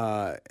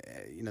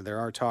 There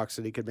are talks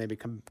that he could maybe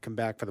come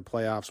back for the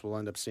playoffs. We'll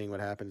end up seeing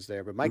what happens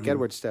there. But Mike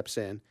Edwards steps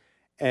in.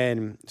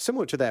 And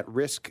similar to that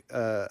risk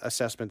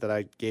assessment that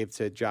I gave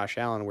to Josh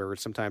Allen, where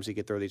sometimes he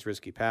could throw these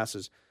risky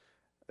passes,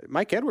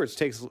 Mike Edwards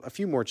takes a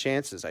few more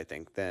chances, I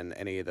think, than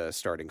any of the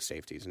starting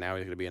safeties. Now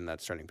he's going to be in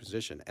that starting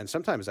position. And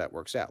sometimes that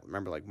works out.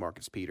 Remember, like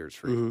Marcus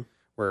Peters,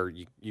 where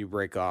you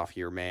break off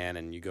your man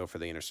and you go for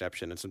the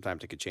interception, and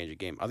sometimes it could change a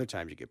game. Other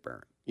times you get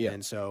burned. Yeah.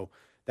 And so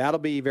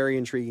that'll be very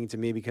intriguing to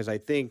me because I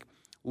think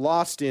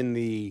lost in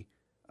the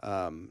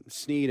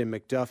Snead and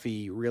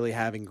McDuffie really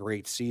having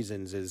great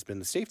seasons has been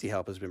the safety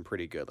help has been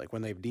pretty good. Like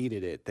when they've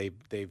needed it,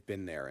 they've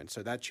been there. And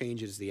so that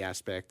changes the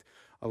aspect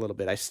a little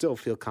bit. I still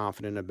feel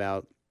confident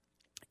about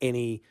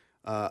any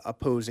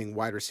opposing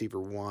wide receiver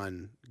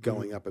one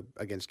going up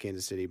against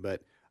Kansas City.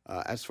 But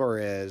as far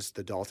as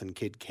the Dalton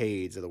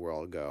Kincaids of the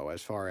world go,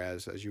 as far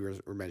as you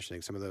were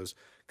mentioning, some of those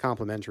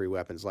complementary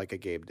weapons like a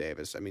Gabe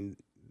Davis, I mean,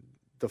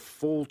 the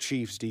full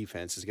Chiefs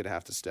defense is going to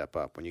have to step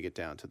up when you get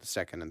down to the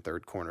second and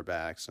third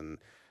cornerbacks and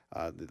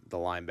the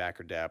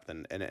linebacker depth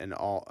and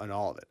all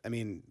of it. I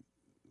mean,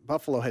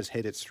 Buffalo has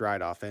hit its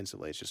stride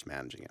offensively. It's just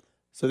managing it.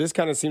 So this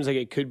kind of seems like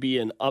it could be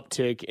an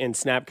uptick in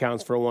snap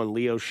counts for one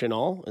Leo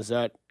Chenal. Is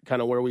that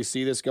kind of where we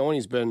see this going?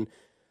 He's been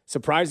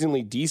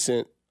surprisingly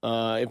decent,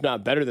 if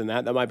not better than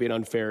that. That might be an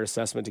unfair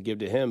assessment to give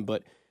to him,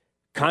 but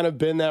kind of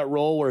been that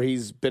role where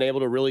he's been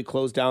able to really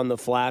close down the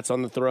flats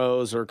on the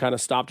throws or kind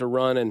of stop a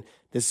run. And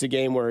this is a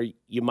game where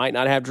you might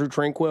not have Drew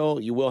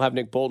Tranquill. You will have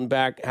Nick Bolton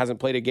back. Hasn't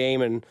played a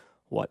game in,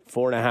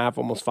 4.5,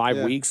 almost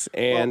 5 weeks.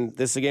 And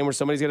this is a game where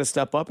somebody's got to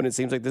step up, and it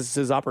seems like this is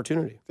his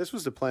opportunity. This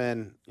was the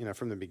plan,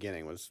 from the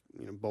beginning was,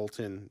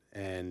 Bolton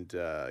and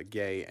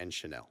Gay and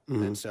Chenal.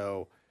 And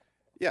so,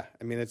 Yeah,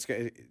 I mean,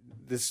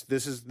 this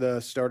is the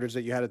starters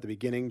that you had at the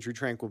beginning. Drew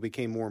Tranquill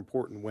became more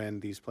important when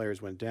these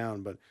players went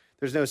down, but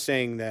there's no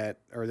saying that,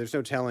 or there's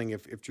no telling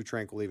if Drew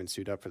Tranquill will even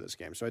suit up for this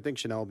game. So I think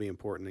Chanel will be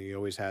important, and he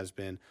always has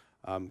been.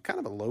 Kind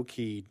of a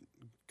low-key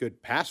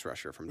good pass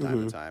rusher from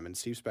time to time, and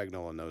Steve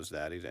Spagnuolo knows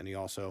that. He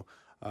also,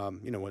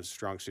 one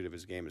strong suit of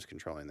his game is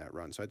controlling that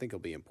run. So I think he'll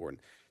be important.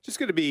 Just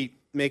going to be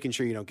making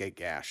sure you don't get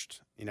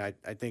gashed. I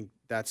think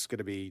that's going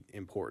to be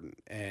important,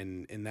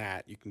 and in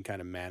that you can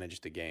kind of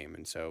manage the game.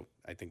 And so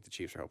I think the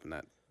Chiefs are hoping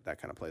that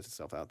kind of plays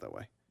itself out that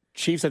way.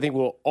 Chiefs, I think,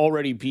 will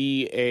already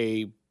be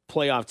a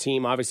playoff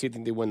team. Obviously, I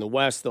think they win the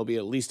West. They'll be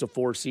at least a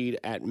 4 seed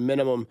at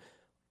minimum.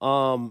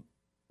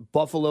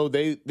 Buffalo,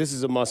 this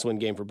is a must-win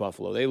game for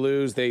Buffalo. They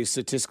lose, they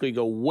statistically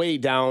go way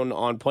down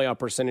on playoff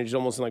percentage,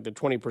 almost in like the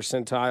 20th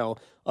percentile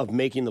of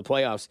making the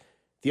playoffs.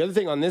 The other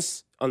thing on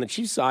the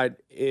Chiefs side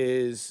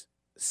is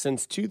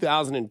since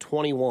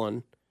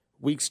 2021,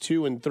 weeks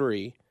 2 and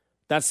 3,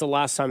 that's the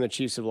last time the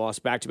Chiefs have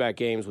lost back-to-back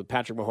games with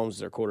Patrick Mahomes as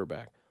their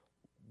quarterback.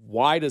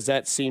 Why does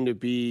that seem to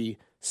be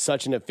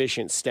such an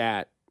efficient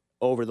stat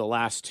over the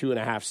last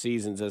 2.5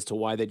 seasons as to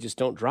why they just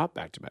don't drop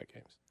back-to-back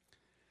games?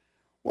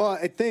 Well,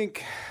 I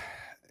think,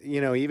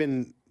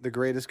 even the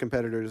greatest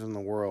competitors in the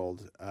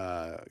world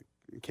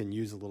can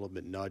use a little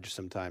bit nudge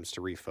sometimes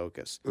to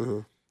refocus. Mm-hmm.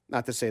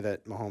 Not to say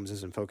that Mahomes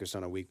isn't focused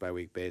on a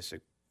week-by-week basis,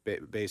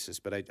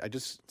 but I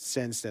just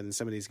sense that in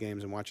some of these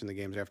games and watching the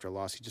games after a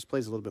loss, he just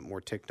plays a little bit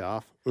more ticked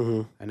off.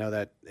 Mm-hmm. I know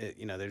that,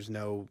 there's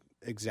no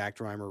exact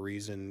rhyme or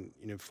reason,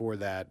 for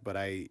that, but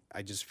I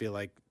just feel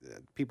like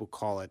people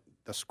call it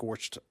the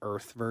scorched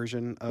earth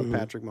version of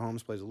Patrick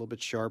Mahomes. Plays a little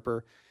bit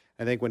sharper.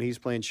 I think when he's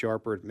playing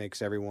sharper, it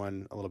makes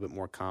everyone a little bit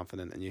more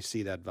confident, and you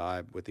see that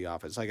vibe with the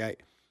offense.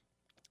 Like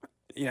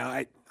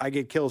I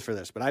get killed for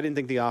this, but I didn't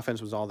think the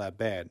offense was all that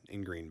bad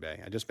in Green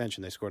Bay. I just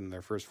mentioned they scored in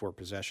their first 4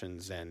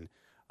 possessions, and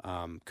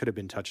could have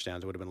been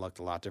touchdowns. It would have been looked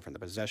a lot different.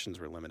 The possessions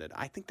were limited.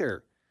 I think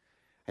they're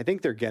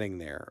getting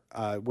there.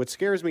 What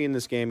scares me in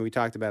this game, and we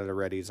talked about it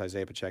already, is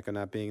Isaiah Pacheco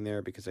not being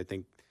there, because I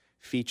think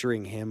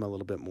featuring him a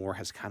little bit more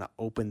has kind of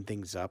opened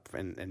things up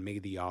and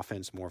made the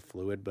offense more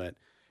fluid. But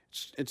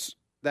it's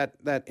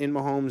that in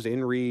Mahomes,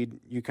 in Reed,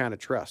 you kind of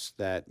trust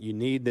that you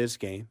need this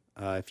game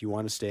if you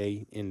want to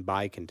stay in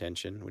bye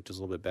contention, which is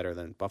a little bit better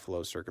than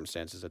Buffalo's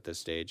circumstances at this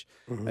stage.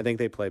 Mm-hmm. I think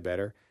they play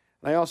better.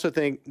 And I also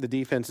think the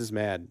defense is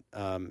mad.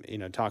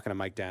 Talking to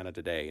Mike Dana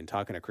today and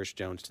talking to Chris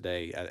Jones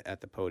today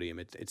at the podium,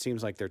 it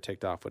seems like they're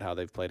ticked off with how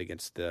they've played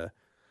against the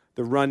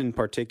run in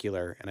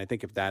particular. And I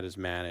think if that is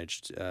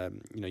managed,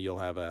 you'll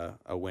have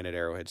a win at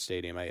Arrowhead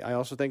Stadium. I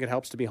also think it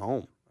helps to be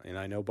home. And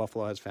I know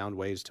Buffalo has found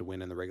ways to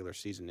win in the regular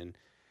season in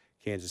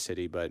Kansas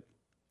City, but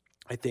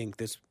I think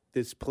this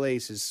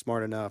place is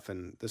smart enough,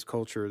 and this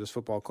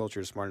football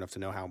culture is smart enough to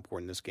know how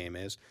important this game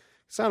is.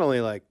 It's not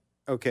only like,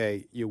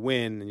 okay, you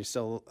win and you're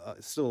still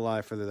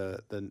alive for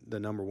the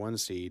number 1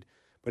 seed,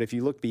 but if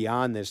you look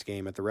beyond this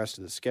game at the rest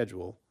of the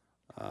schedule,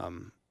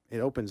 it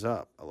opens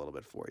up a little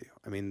bit for you.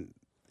 I mean,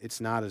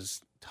 it's not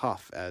as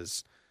tough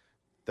as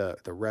the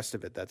rest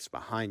of it that's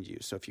behind you.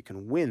 So if you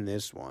can win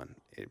this one,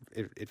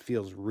 it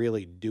feels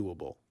really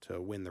doable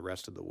to win the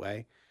rest of the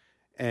way.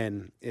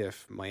 And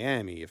if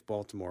Miami, if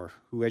Baltimore,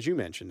 who, as you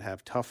mentioned,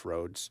 have tough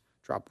roads,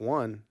 drop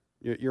 1,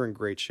 you're in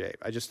great shape.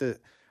 I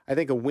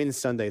think a win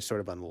Sunday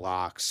sort of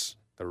unlocks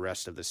the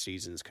rest of the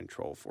season's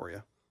control for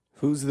you.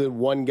 Who's the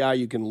one guy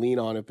you can lean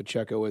on if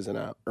Pacheco isn't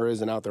out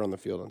there on the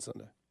field on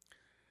Sunday?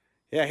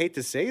 Yeah, I hate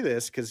to say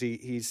this because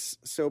he's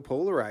so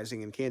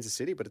polarizing in Kansas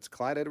City, but it's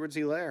Clyde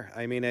Edwards-Helaire.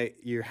 I mean,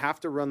 you have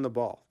to run the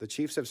ball. The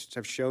Chiefs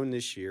have shown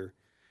this year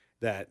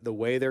that the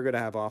way they're going to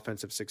have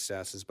offensive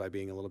success is by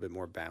being a little bit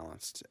more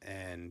balanced.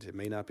 And it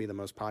may not be the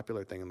most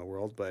popular thing in the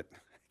world, but I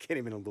can't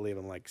even believe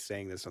I'm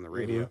saying this on the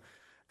radio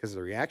because of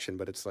the reaction,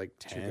 but it's like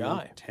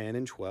 10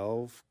 and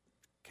 12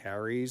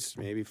 carries,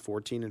 maybe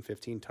 14 and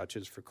 15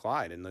 touches for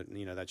Clyde in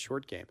that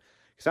short game.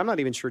 Because I'm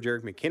not even sure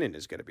Jerick McKinnon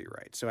is going to be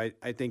right. So I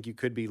think you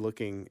could be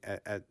looking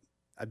at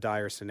a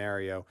dire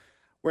scenario.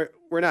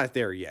 We're not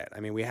there yet. I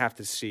mean, we have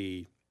to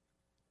see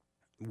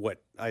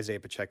what Isaiah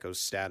Pacheco's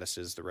status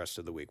is the rest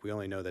of the week. We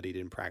only know that he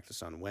didn't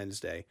practice on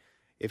Wednesday.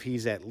 If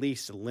he's at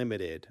least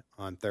limited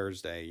on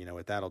Thursday,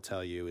 what that'll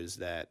tell you is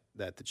that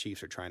the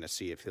Chiefs are trying to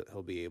see if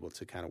he'll be able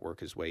to kind of work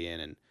his way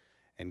in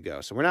and go.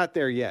 So we're not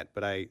there yet,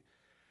 but I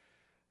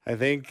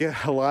think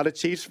a lot of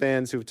Chiefs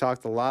fans who've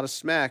talked a lot of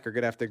smack are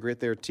going to have to grit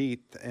their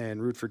teeth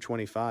and root for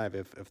 25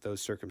 if those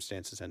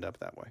circumstances end up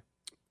that way.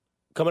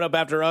 Coming up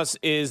after us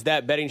is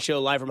That Betting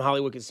Show live from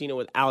Hollywood Casino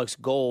with Alex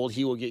Gold.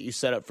 He will get you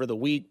set up for the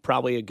week.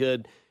 Probably a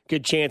good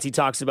chance he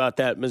talks about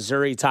that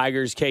Missouri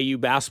Tigers KU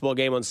basketball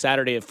game on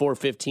Saturday at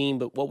 4:15.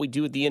 But what we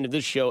do at the end of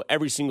this show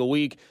every single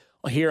week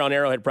here on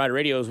Arrowhead Pride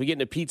Radio is we get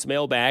into Pete's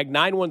mailbag,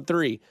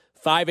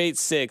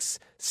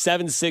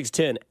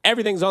 913-586-7610.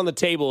 Everything's on the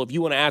table if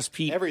you want to ask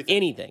Pete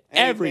anything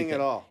at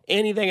all.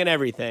 Anything and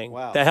everything.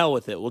 Wow. The hell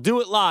with it. We'll do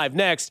it live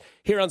next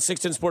here on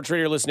 610 Sports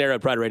Radio. Listen to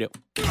Arrowhead Pride Radio.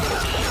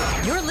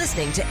 You're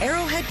listening to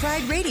Arrowhead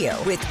Pride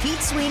Radio with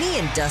Pete Sweeney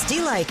and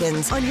Dusty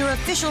Likens on your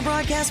official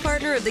broadcast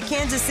partner of the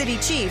Kansas City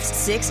Chiefs,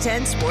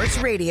 610 Sports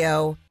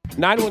Radio.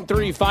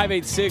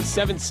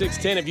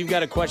 913-586-7610. If you've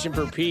got a question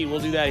for Pete, we'll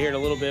do that here in a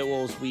little bit.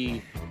 As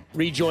we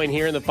rejoin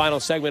here in the final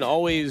segment.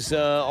 Always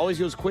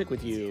goes quick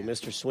with you,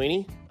 Mr.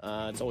 Sweeney.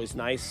 It's always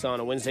nice on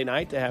a Wednesday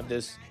night to have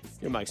this.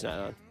 Your mic's not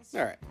on.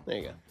 All right. There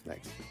you go.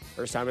 Thanks.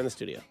 First time in the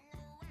studio.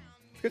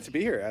 It's good to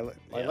be here.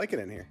 I like it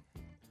in here.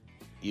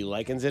 You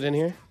likens it in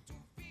here?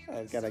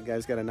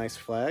 Guy's got a nice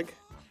flag.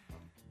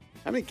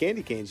 How many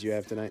candy canes do you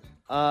have tonight?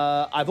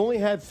 I've only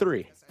had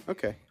 3.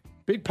 Okay.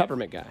 Big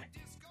peppermint guy.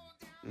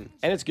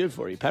 And it's good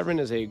for you. Peppermint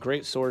is a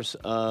great source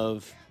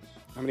of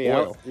How many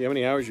oil. How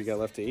many hours you got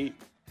left to eat?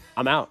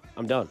 I'm out.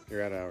 I'm done.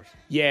 You're out of hours.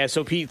 Yeah,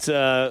 so Pete's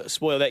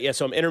spoiled that. Yeah,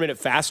 so I'm intermittent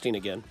fasting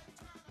again.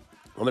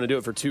 I'm going to do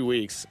it for 2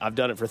 weeks. I've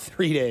done it for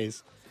 3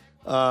 days.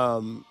 You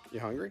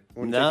hungry?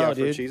 Want to No, take you out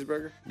dude. for a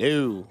cheeseburger?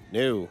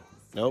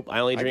 Nope. I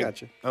only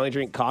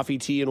drink coffee,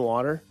 tea, and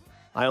water.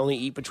 I only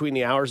eat between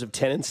the hours of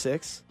 10 and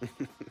 6.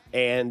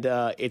 And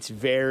it's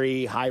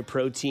very high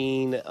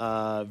protein,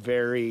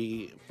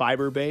 very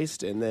fiber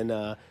based. And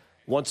then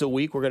once a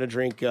week we're gonna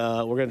drink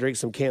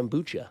some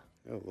kombucha.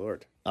 Oh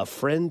Lord. A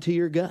friend to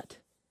your gut.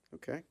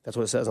 Okay. That's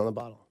what it says on the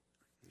bottle.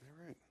 All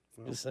right.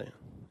 Well, Just saying.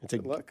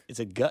 good luck. It's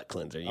a gut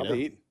cleanser. I'll be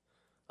eating.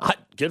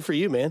 Good for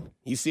you, man.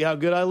 You see how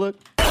good I look?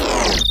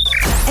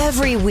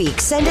 Every week,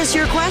 send us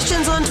your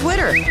questions on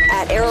Twitter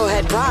at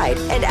Arrowhead Pride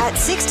and at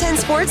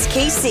 610 Sports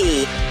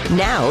KC.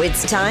 Now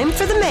it's time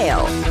for the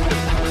mail.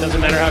 Doesn't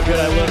matter how good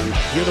I look.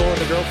 You're the one with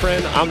the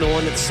girlfriend. I'm the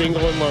one that's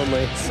single and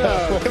lonely. So.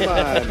 No, come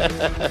on.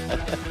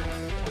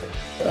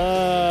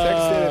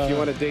 Text in if you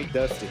want to date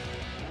Dusty.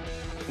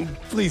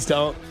 Please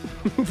don't.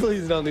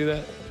 Please don't do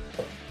that.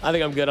 I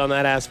think I'm good on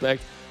that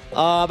aspect.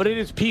 But it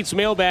is Pete's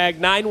mailbag,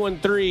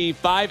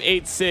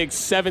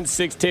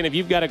 913-586-7610. If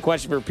you've got a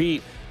question for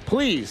Pete,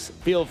 please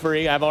feel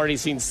free. I've already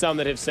seen some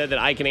that have said that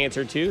I can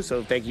answer too,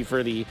 so thank you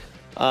for the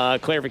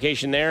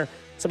clarification there.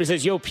 Somebody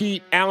says, yo,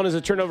 Pete, Allen is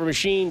a turnover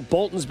machine.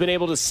 Bolton's been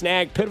able to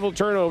snag pivotal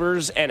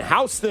turnovers and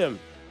house them.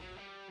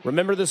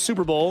 Remember the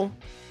Super Bowl?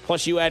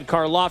 Plus, you add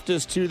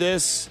Karlaftis to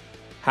this.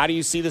 How do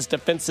you see this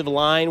defensive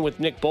line with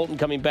Nick Bolton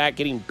coming back,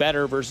 getting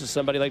better versus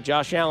somebody like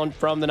Josh Allen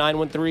from the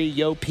 913?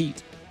 Yo,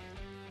 Pete.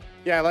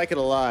 Yeah, I like it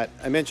a lot.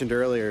 I mentioned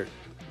earlier,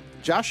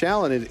 Josh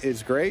Allen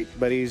is great,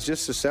 but he's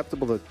just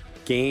susceptible to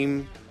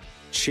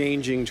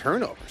game-changing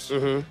turnovers.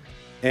 Mm-hmm.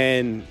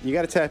 And you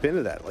got to tap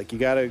into that. Like, you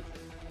got to,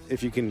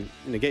 if you can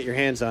get your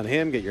hands on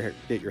him, get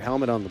your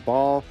helmet on the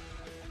ball,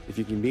 if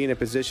you can be in a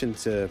position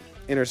to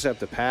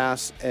intercept a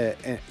pass,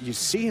 and you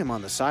see him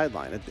on the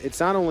sideline. It's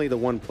not only the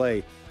one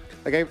play.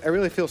 Like, I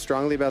really feel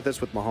strongly about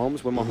this with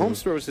Mahomes. When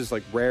Mahomes throws his,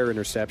 like, rare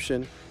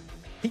interception,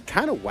 he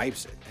kind of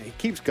wipes it. He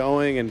keeps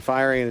going and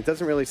firing, and it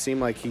doesn't really seem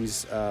like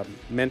he's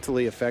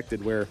mentally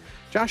affected. Where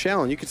Josh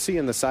Allen, you could see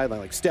in the sideline,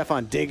 like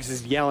Stephon Diggs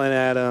is yelling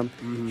at him.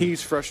 Mm-hmm.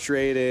 He's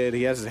frustrated.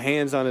 He has his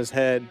hands on his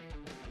head.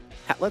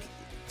 Let's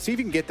see if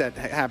you can get that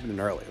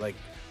happening early. Like,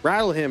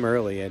 rattle him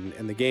early, and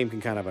the game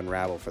can kind of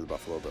unravel for the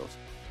Buffalo Bills.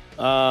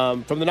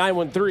 From the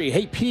 913,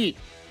 hey, Pete,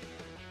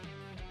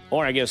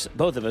 or I guess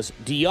both of us,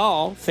 do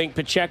y'all think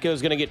Pacheco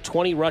is going to get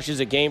 20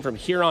 rushes a game from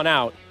here on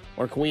out,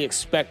 or can we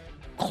expect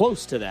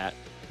close to that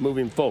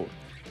moving forward?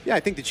 Yeah, I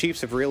think the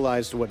Chiefs have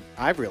realized what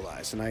I've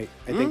realized, and I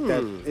think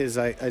that is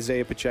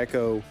Isaiah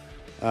Pacheco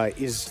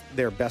is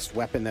their best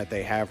weapon that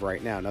they have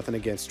right now. Nothing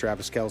against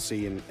Travis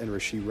Kelce and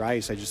Rashee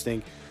Rice. I just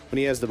think when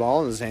he has the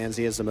ball in his hands,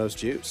 he has the most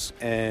juice.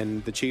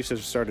 And the Chiefs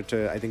have started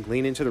to, I think,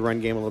 lean into the run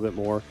game a little bit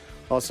more,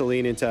 also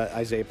lean into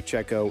Isaiah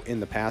Pacheco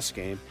in the pass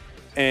game.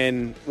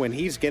 And when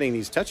he's getting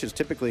these touches,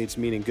 typically it's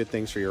meaning good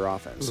things for your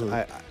offense.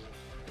 I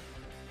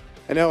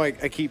know I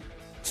keep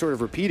sort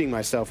of repeating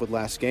myself with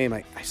last game.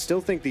 I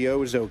still think the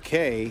O is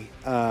okay.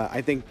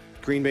 I think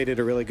Green Bay did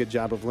a really good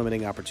job of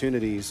limiting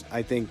opportunities.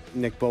 I think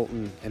Nick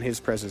Bolton and his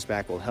presence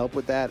back will help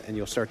with that, and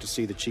you'll start to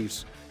see the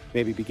Chiefs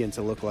maybe begin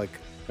to look like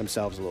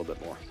themselves a little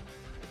bit more.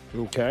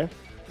 Okay,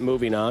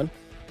 moving on.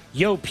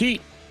 Yo,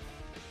 Pete,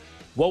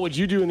 what would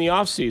you do in the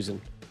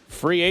offseason?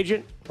 Free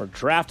agent or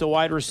draft a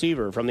wide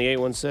receiver from the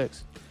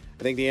 816?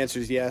 I think the answer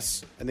is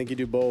yes. I think you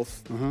do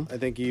both. I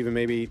think you even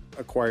maybe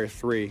acquire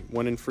 3.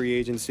 One in free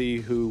agency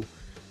who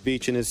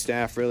Beach and his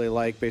staff really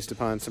like based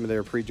upon some of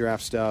their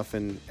pre-draft stuff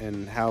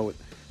and how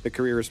the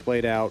career is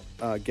played out.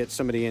 Get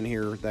somebody in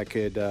here that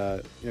could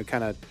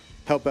kind of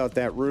help out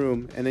that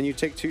room. And then you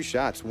take 2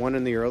 shots, one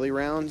in the early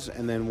rounds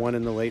and then one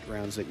in the late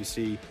rounds that you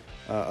see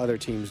other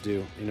teams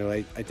do.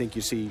 I think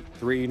you see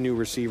 3 new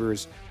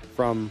receivers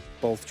from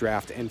both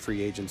draft and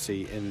free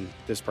agency in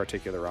this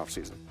particular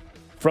offseason.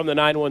 From the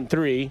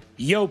 913,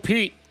 yo,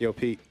 Pete. Yo,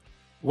 Pete.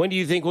 When do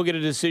you think we'll get a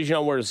decision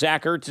on where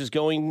Zach Ertz is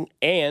going?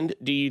 And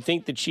do you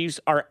think the Chiefs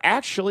are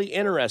actually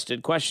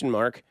interested? Question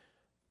mark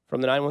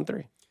from the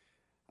 913.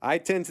 I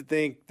tend to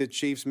think the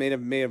Chiefs may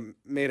have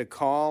made a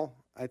call.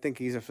 I think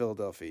he's a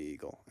Philadelphia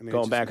Eagle. I mean,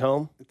 Going back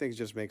home? I think it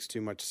just makes too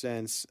much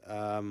sense.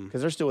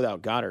 Because they're still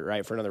without Goddard,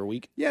 right, for another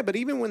week? Yeah, but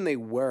even when they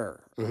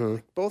were,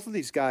 like, both of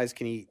these guys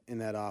can eat in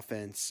that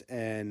offense.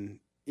 And,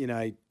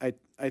 I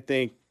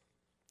think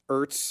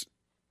Ertz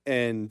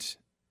and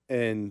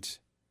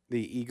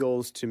the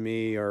Eagles, to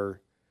me,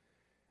 are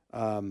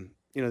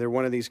they're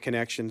one of these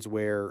connections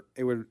where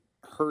it would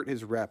hurt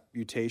his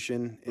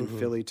reputation in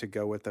Philly to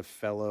go with a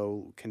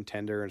fellow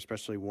contender,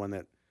 especially one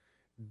that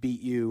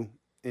beat you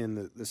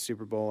in the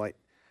Super Bowl.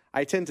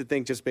 I tend to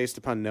think, just based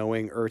upon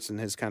knowing Ertz and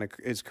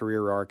his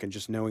career arc and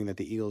just knowing that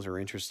the Eagles are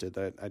interested,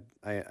 that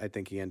I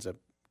think he ends up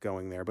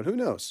going there. But who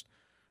knows,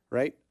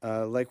 right?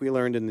 Like we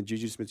learned in the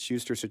Juju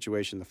Smith-Schuster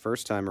situation the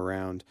first time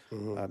around,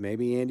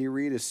 maybe Andy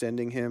Reid is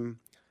sending him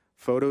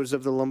photos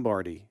of the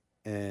Lombardi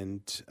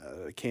and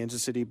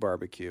Kansas City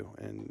barbecue,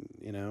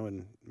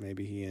 and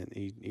maybe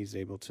he's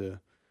able to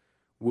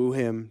woo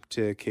him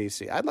to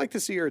KC. I'd like to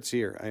see Ertz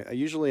here. I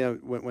usually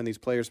when these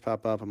players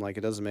pop up, I'm like,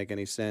 it doesn't make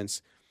any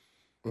sense.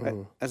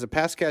 As a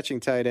pass catching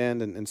tight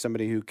end and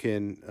somebody who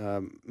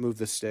can move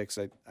the sticks,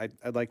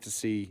 I'd like to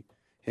see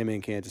him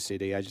in Kansas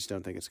City. I just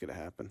don't think it's going to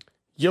happen.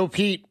 Yo,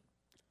 Pete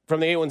from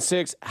the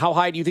 816, how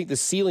high do you think the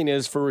ceiling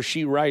is for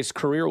Rashee Rice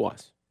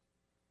career-wise?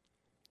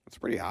 It's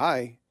pretty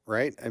high,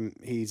 right?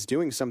 He's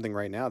doing something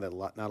right now that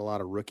not a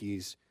lot of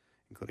rookies,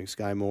 including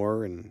Sky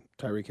Moore and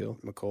Tyreek Hill,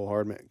 McCole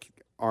Hardman,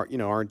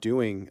 aren't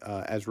doing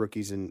as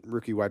rookies and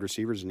rookie wide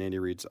receivers in Andy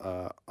Reid's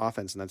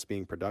offense, and that's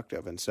being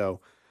productive. And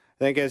so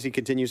I think as he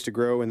continues to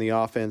grow in the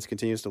offense,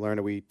 continues to learn,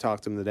 and we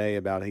talked to him today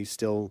about he's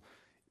still,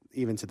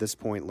 even to this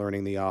point,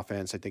 learning the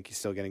offense. I think he's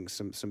still getting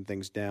some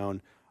things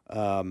down.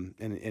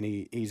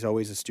 And he's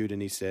always a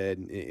student, he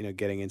said,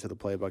 getting into the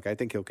playbook. I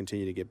think he'll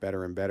continue to get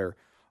better and better.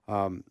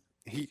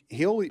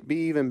 He'll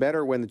be even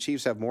better when the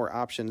Chiefs have more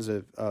options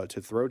to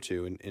throw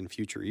to in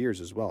future years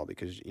as well,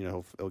 because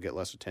he'll get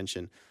less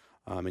attention,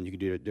 and you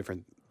can do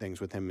different things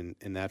with him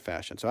in that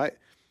fashion. So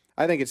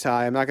I think it's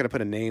high. I'm not going to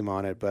put a name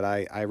on it, but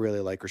I really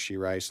like Rashee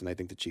Rice, and I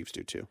think the Chiefs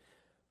do too.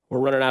 We're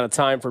running out of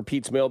time for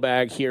Pete's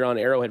Mailbag here on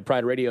Arrowhead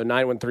Pride Radio,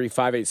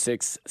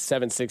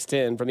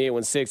 913-586-7610 from the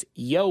 816.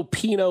 Yo,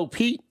 Pino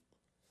Pete.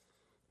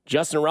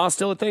 Justin Ross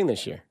still a thing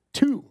this year?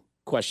 2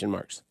 question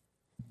marks.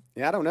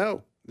 Yeah, I don't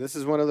know. This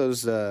is one of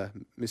those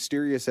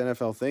mysterious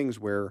NFL things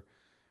where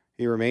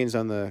he remains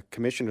on the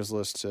commissioner's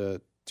list to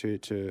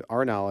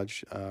our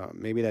knowledge.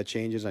 Maybe that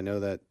changes. I know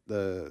that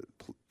the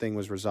thing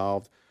was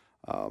resolved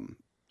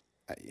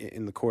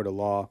in the court of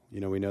law. We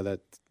know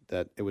that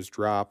it was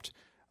dropped.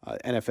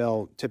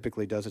 NFL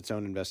typically does its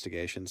own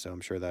investigation, so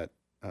I'm sure that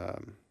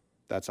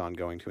that's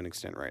ongoing to an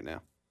extent right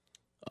now.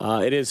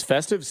 It is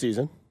festive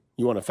season.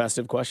 You want a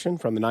festive question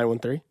from the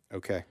 913?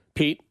 Okay.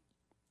 Pete.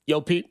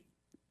 Yo, Pete.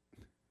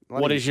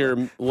 What is your...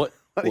 What?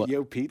 A lot of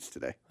Yo Pete's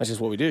today. That's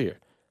just what we do here.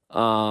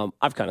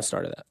 I've kind of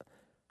started that.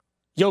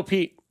 Yo,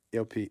 Pete.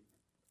 Yo, Pete.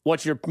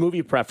 What's your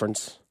movie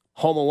preference?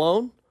 Home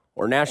Alone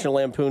or National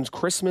Lampoon's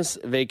Christmas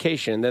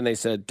Vacation? Then they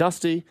said,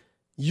 Dusty,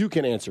 you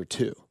can answer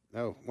 2.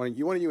 No. Why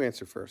don't you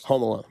answer first?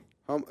 Home Alone.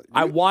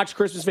 I watched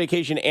Christmas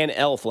Vacation and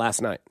Elf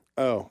last night.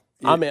 Oh.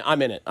 I'm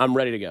in it. I'm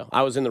ready to go.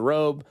 I was in the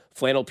robe,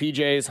 flannel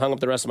PJs, hung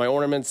up the rest of my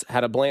ornaments,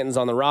 had a Blanton's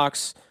on the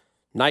rocks,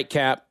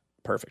 nightcap.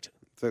 Perfect.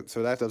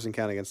 So that doesn't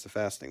count against the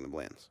fasting, the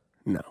Blantons?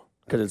 No,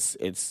 because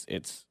it's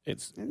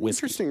whiskey.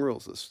 Interesting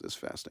rules, this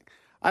fasting.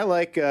 I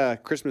like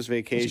Christmas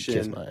Vacation,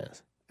 kiss my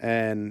ass.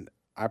 And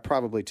I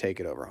probably take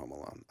it over Home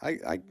Alone.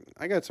 I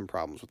got some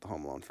problems with the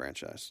Home Alone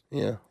franchise.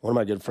 Yeah. One of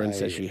my good friends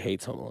says she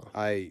hates Home Alone.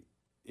 I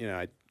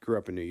grew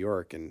up in New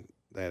York, and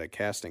they had a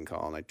casting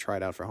call, and I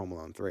tried out for Home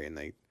Alone 3, and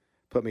they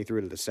put me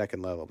through to the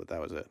second level, but that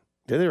was it.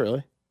 Did they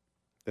really?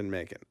 Didn't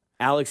make it.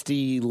 Alex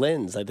D.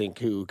 Linz, I think,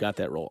 who got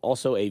that role.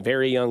 Also, a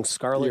very young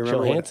Scarlett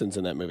Johansson's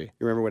in that movie.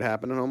 You remember what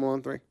happened in Home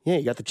Alone 3? Yeah,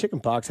 he got the chicken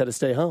pox, had to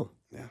stay home.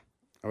 Yeah.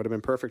 I would have been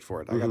perfect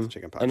for it. I got the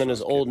chicken pox. And then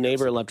his old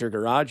neighbor left her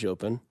garage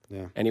open,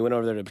 and he went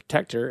over there to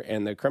protect her,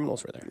 and the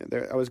criminals were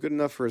there. I was good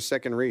enough for a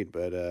second read,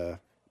 but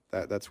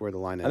that's where the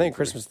line ended.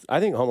 I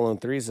think Home Alone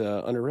 3 is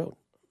underrated.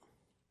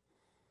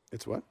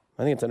 It's what?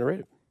 I think it's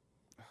underrated.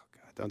 Oh,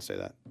 God, don't say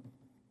that.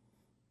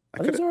 I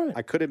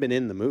could have been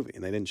in the movie,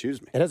 and they didn't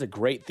choose me. It has a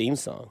great theme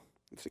song.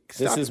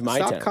 This is my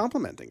town. Stop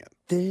complimenting it.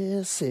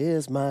 This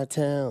is my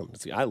town.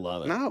 I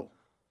love it. No.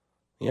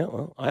 Yeah,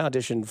 well, I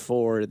auditioned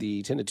for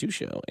the 10 to 2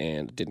 show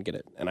and didn't get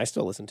it, and I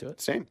still listen to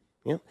it. Same.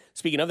 Yeah.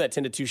 Speaking of that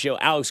 10 to 2 show,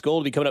 Alex Gold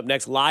will be coming up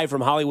next live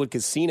from Hollywood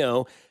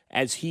Casino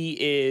as he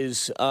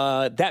is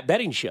that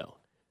betting show.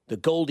 The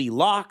Goldie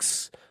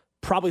Locks,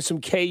 probably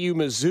some KU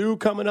Mizzou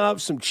coming up,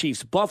 some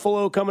Chiefs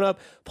Buffalo coming up.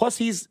 Plus,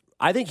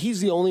 I think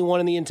he's the only one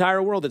in the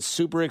entire world that's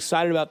super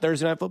excited about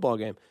Thursday Night Football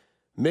game.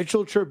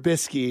 Mitchell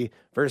Trubisky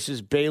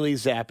versus Bailey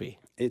Zappi.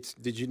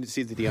 Did you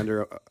see the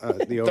under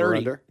the over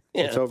under?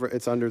 Yeah.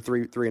 It's under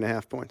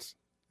 3.5 points.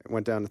 It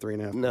went down to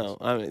 3.5 No,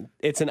 I mean,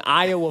 it's an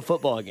Iowa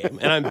football game,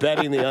 and I'm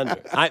betting the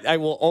under. I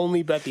will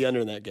only bet the under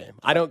in that game.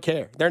 I don't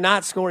care. They're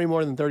not scoring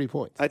more than 30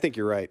 points. I think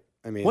you're right.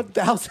 I mean,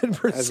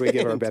 1,000%. As we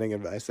give our betting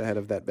advice ahead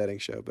of that betting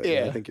show, but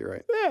yeah I think you're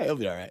right. Yeah, he'll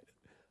be all right.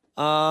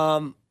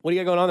 What do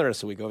you got going on the rest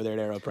of the week over there at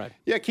Arrow Pride?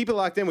 Yeah, keep it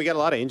locked in. We got a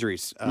lot of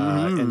injuries.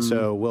 And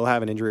so we'll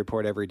have an injury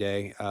report every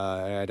day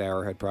at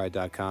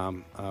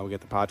arrowheadpride.com. We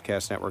got the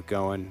podcast network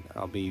going.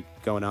 I'll be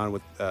going on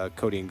with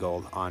Cody and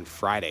Gold on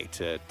Friday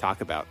to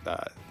talk about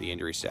the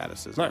injury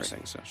statuses and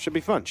everything. So should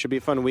be fun. Should be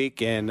a fun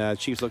week. And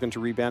Chiefs looking to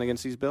rebound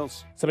against these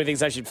Bills. Somebody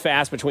thinks I should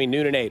fast between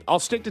noon and 8. I'll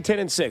stick to 10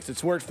 and 6.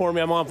 It's worked for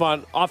me. I'm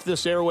off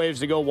this airwaves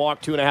to go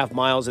walk 2.5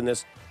 miles in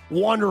this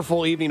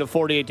wonderful evening of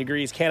 48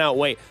 degrees. Cannot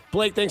wait.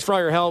 Blake, thanks for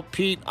all your help.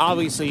 Pete,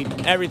 obviously,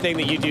 everything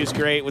that you do is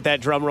great with that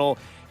drum roll.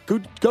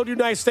 Go do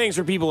nice things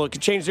for people. It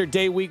could change their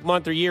day, week,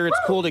 month, or year. It's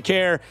cool to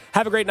care.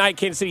 Have a great night,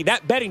 Kansas City.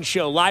 That betting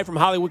show live from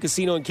Hollywood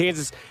Casino in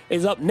Kansas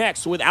is up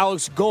next with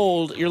Alex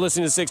Gold. You're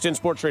listening to 610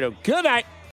 Sports Radio. Good night.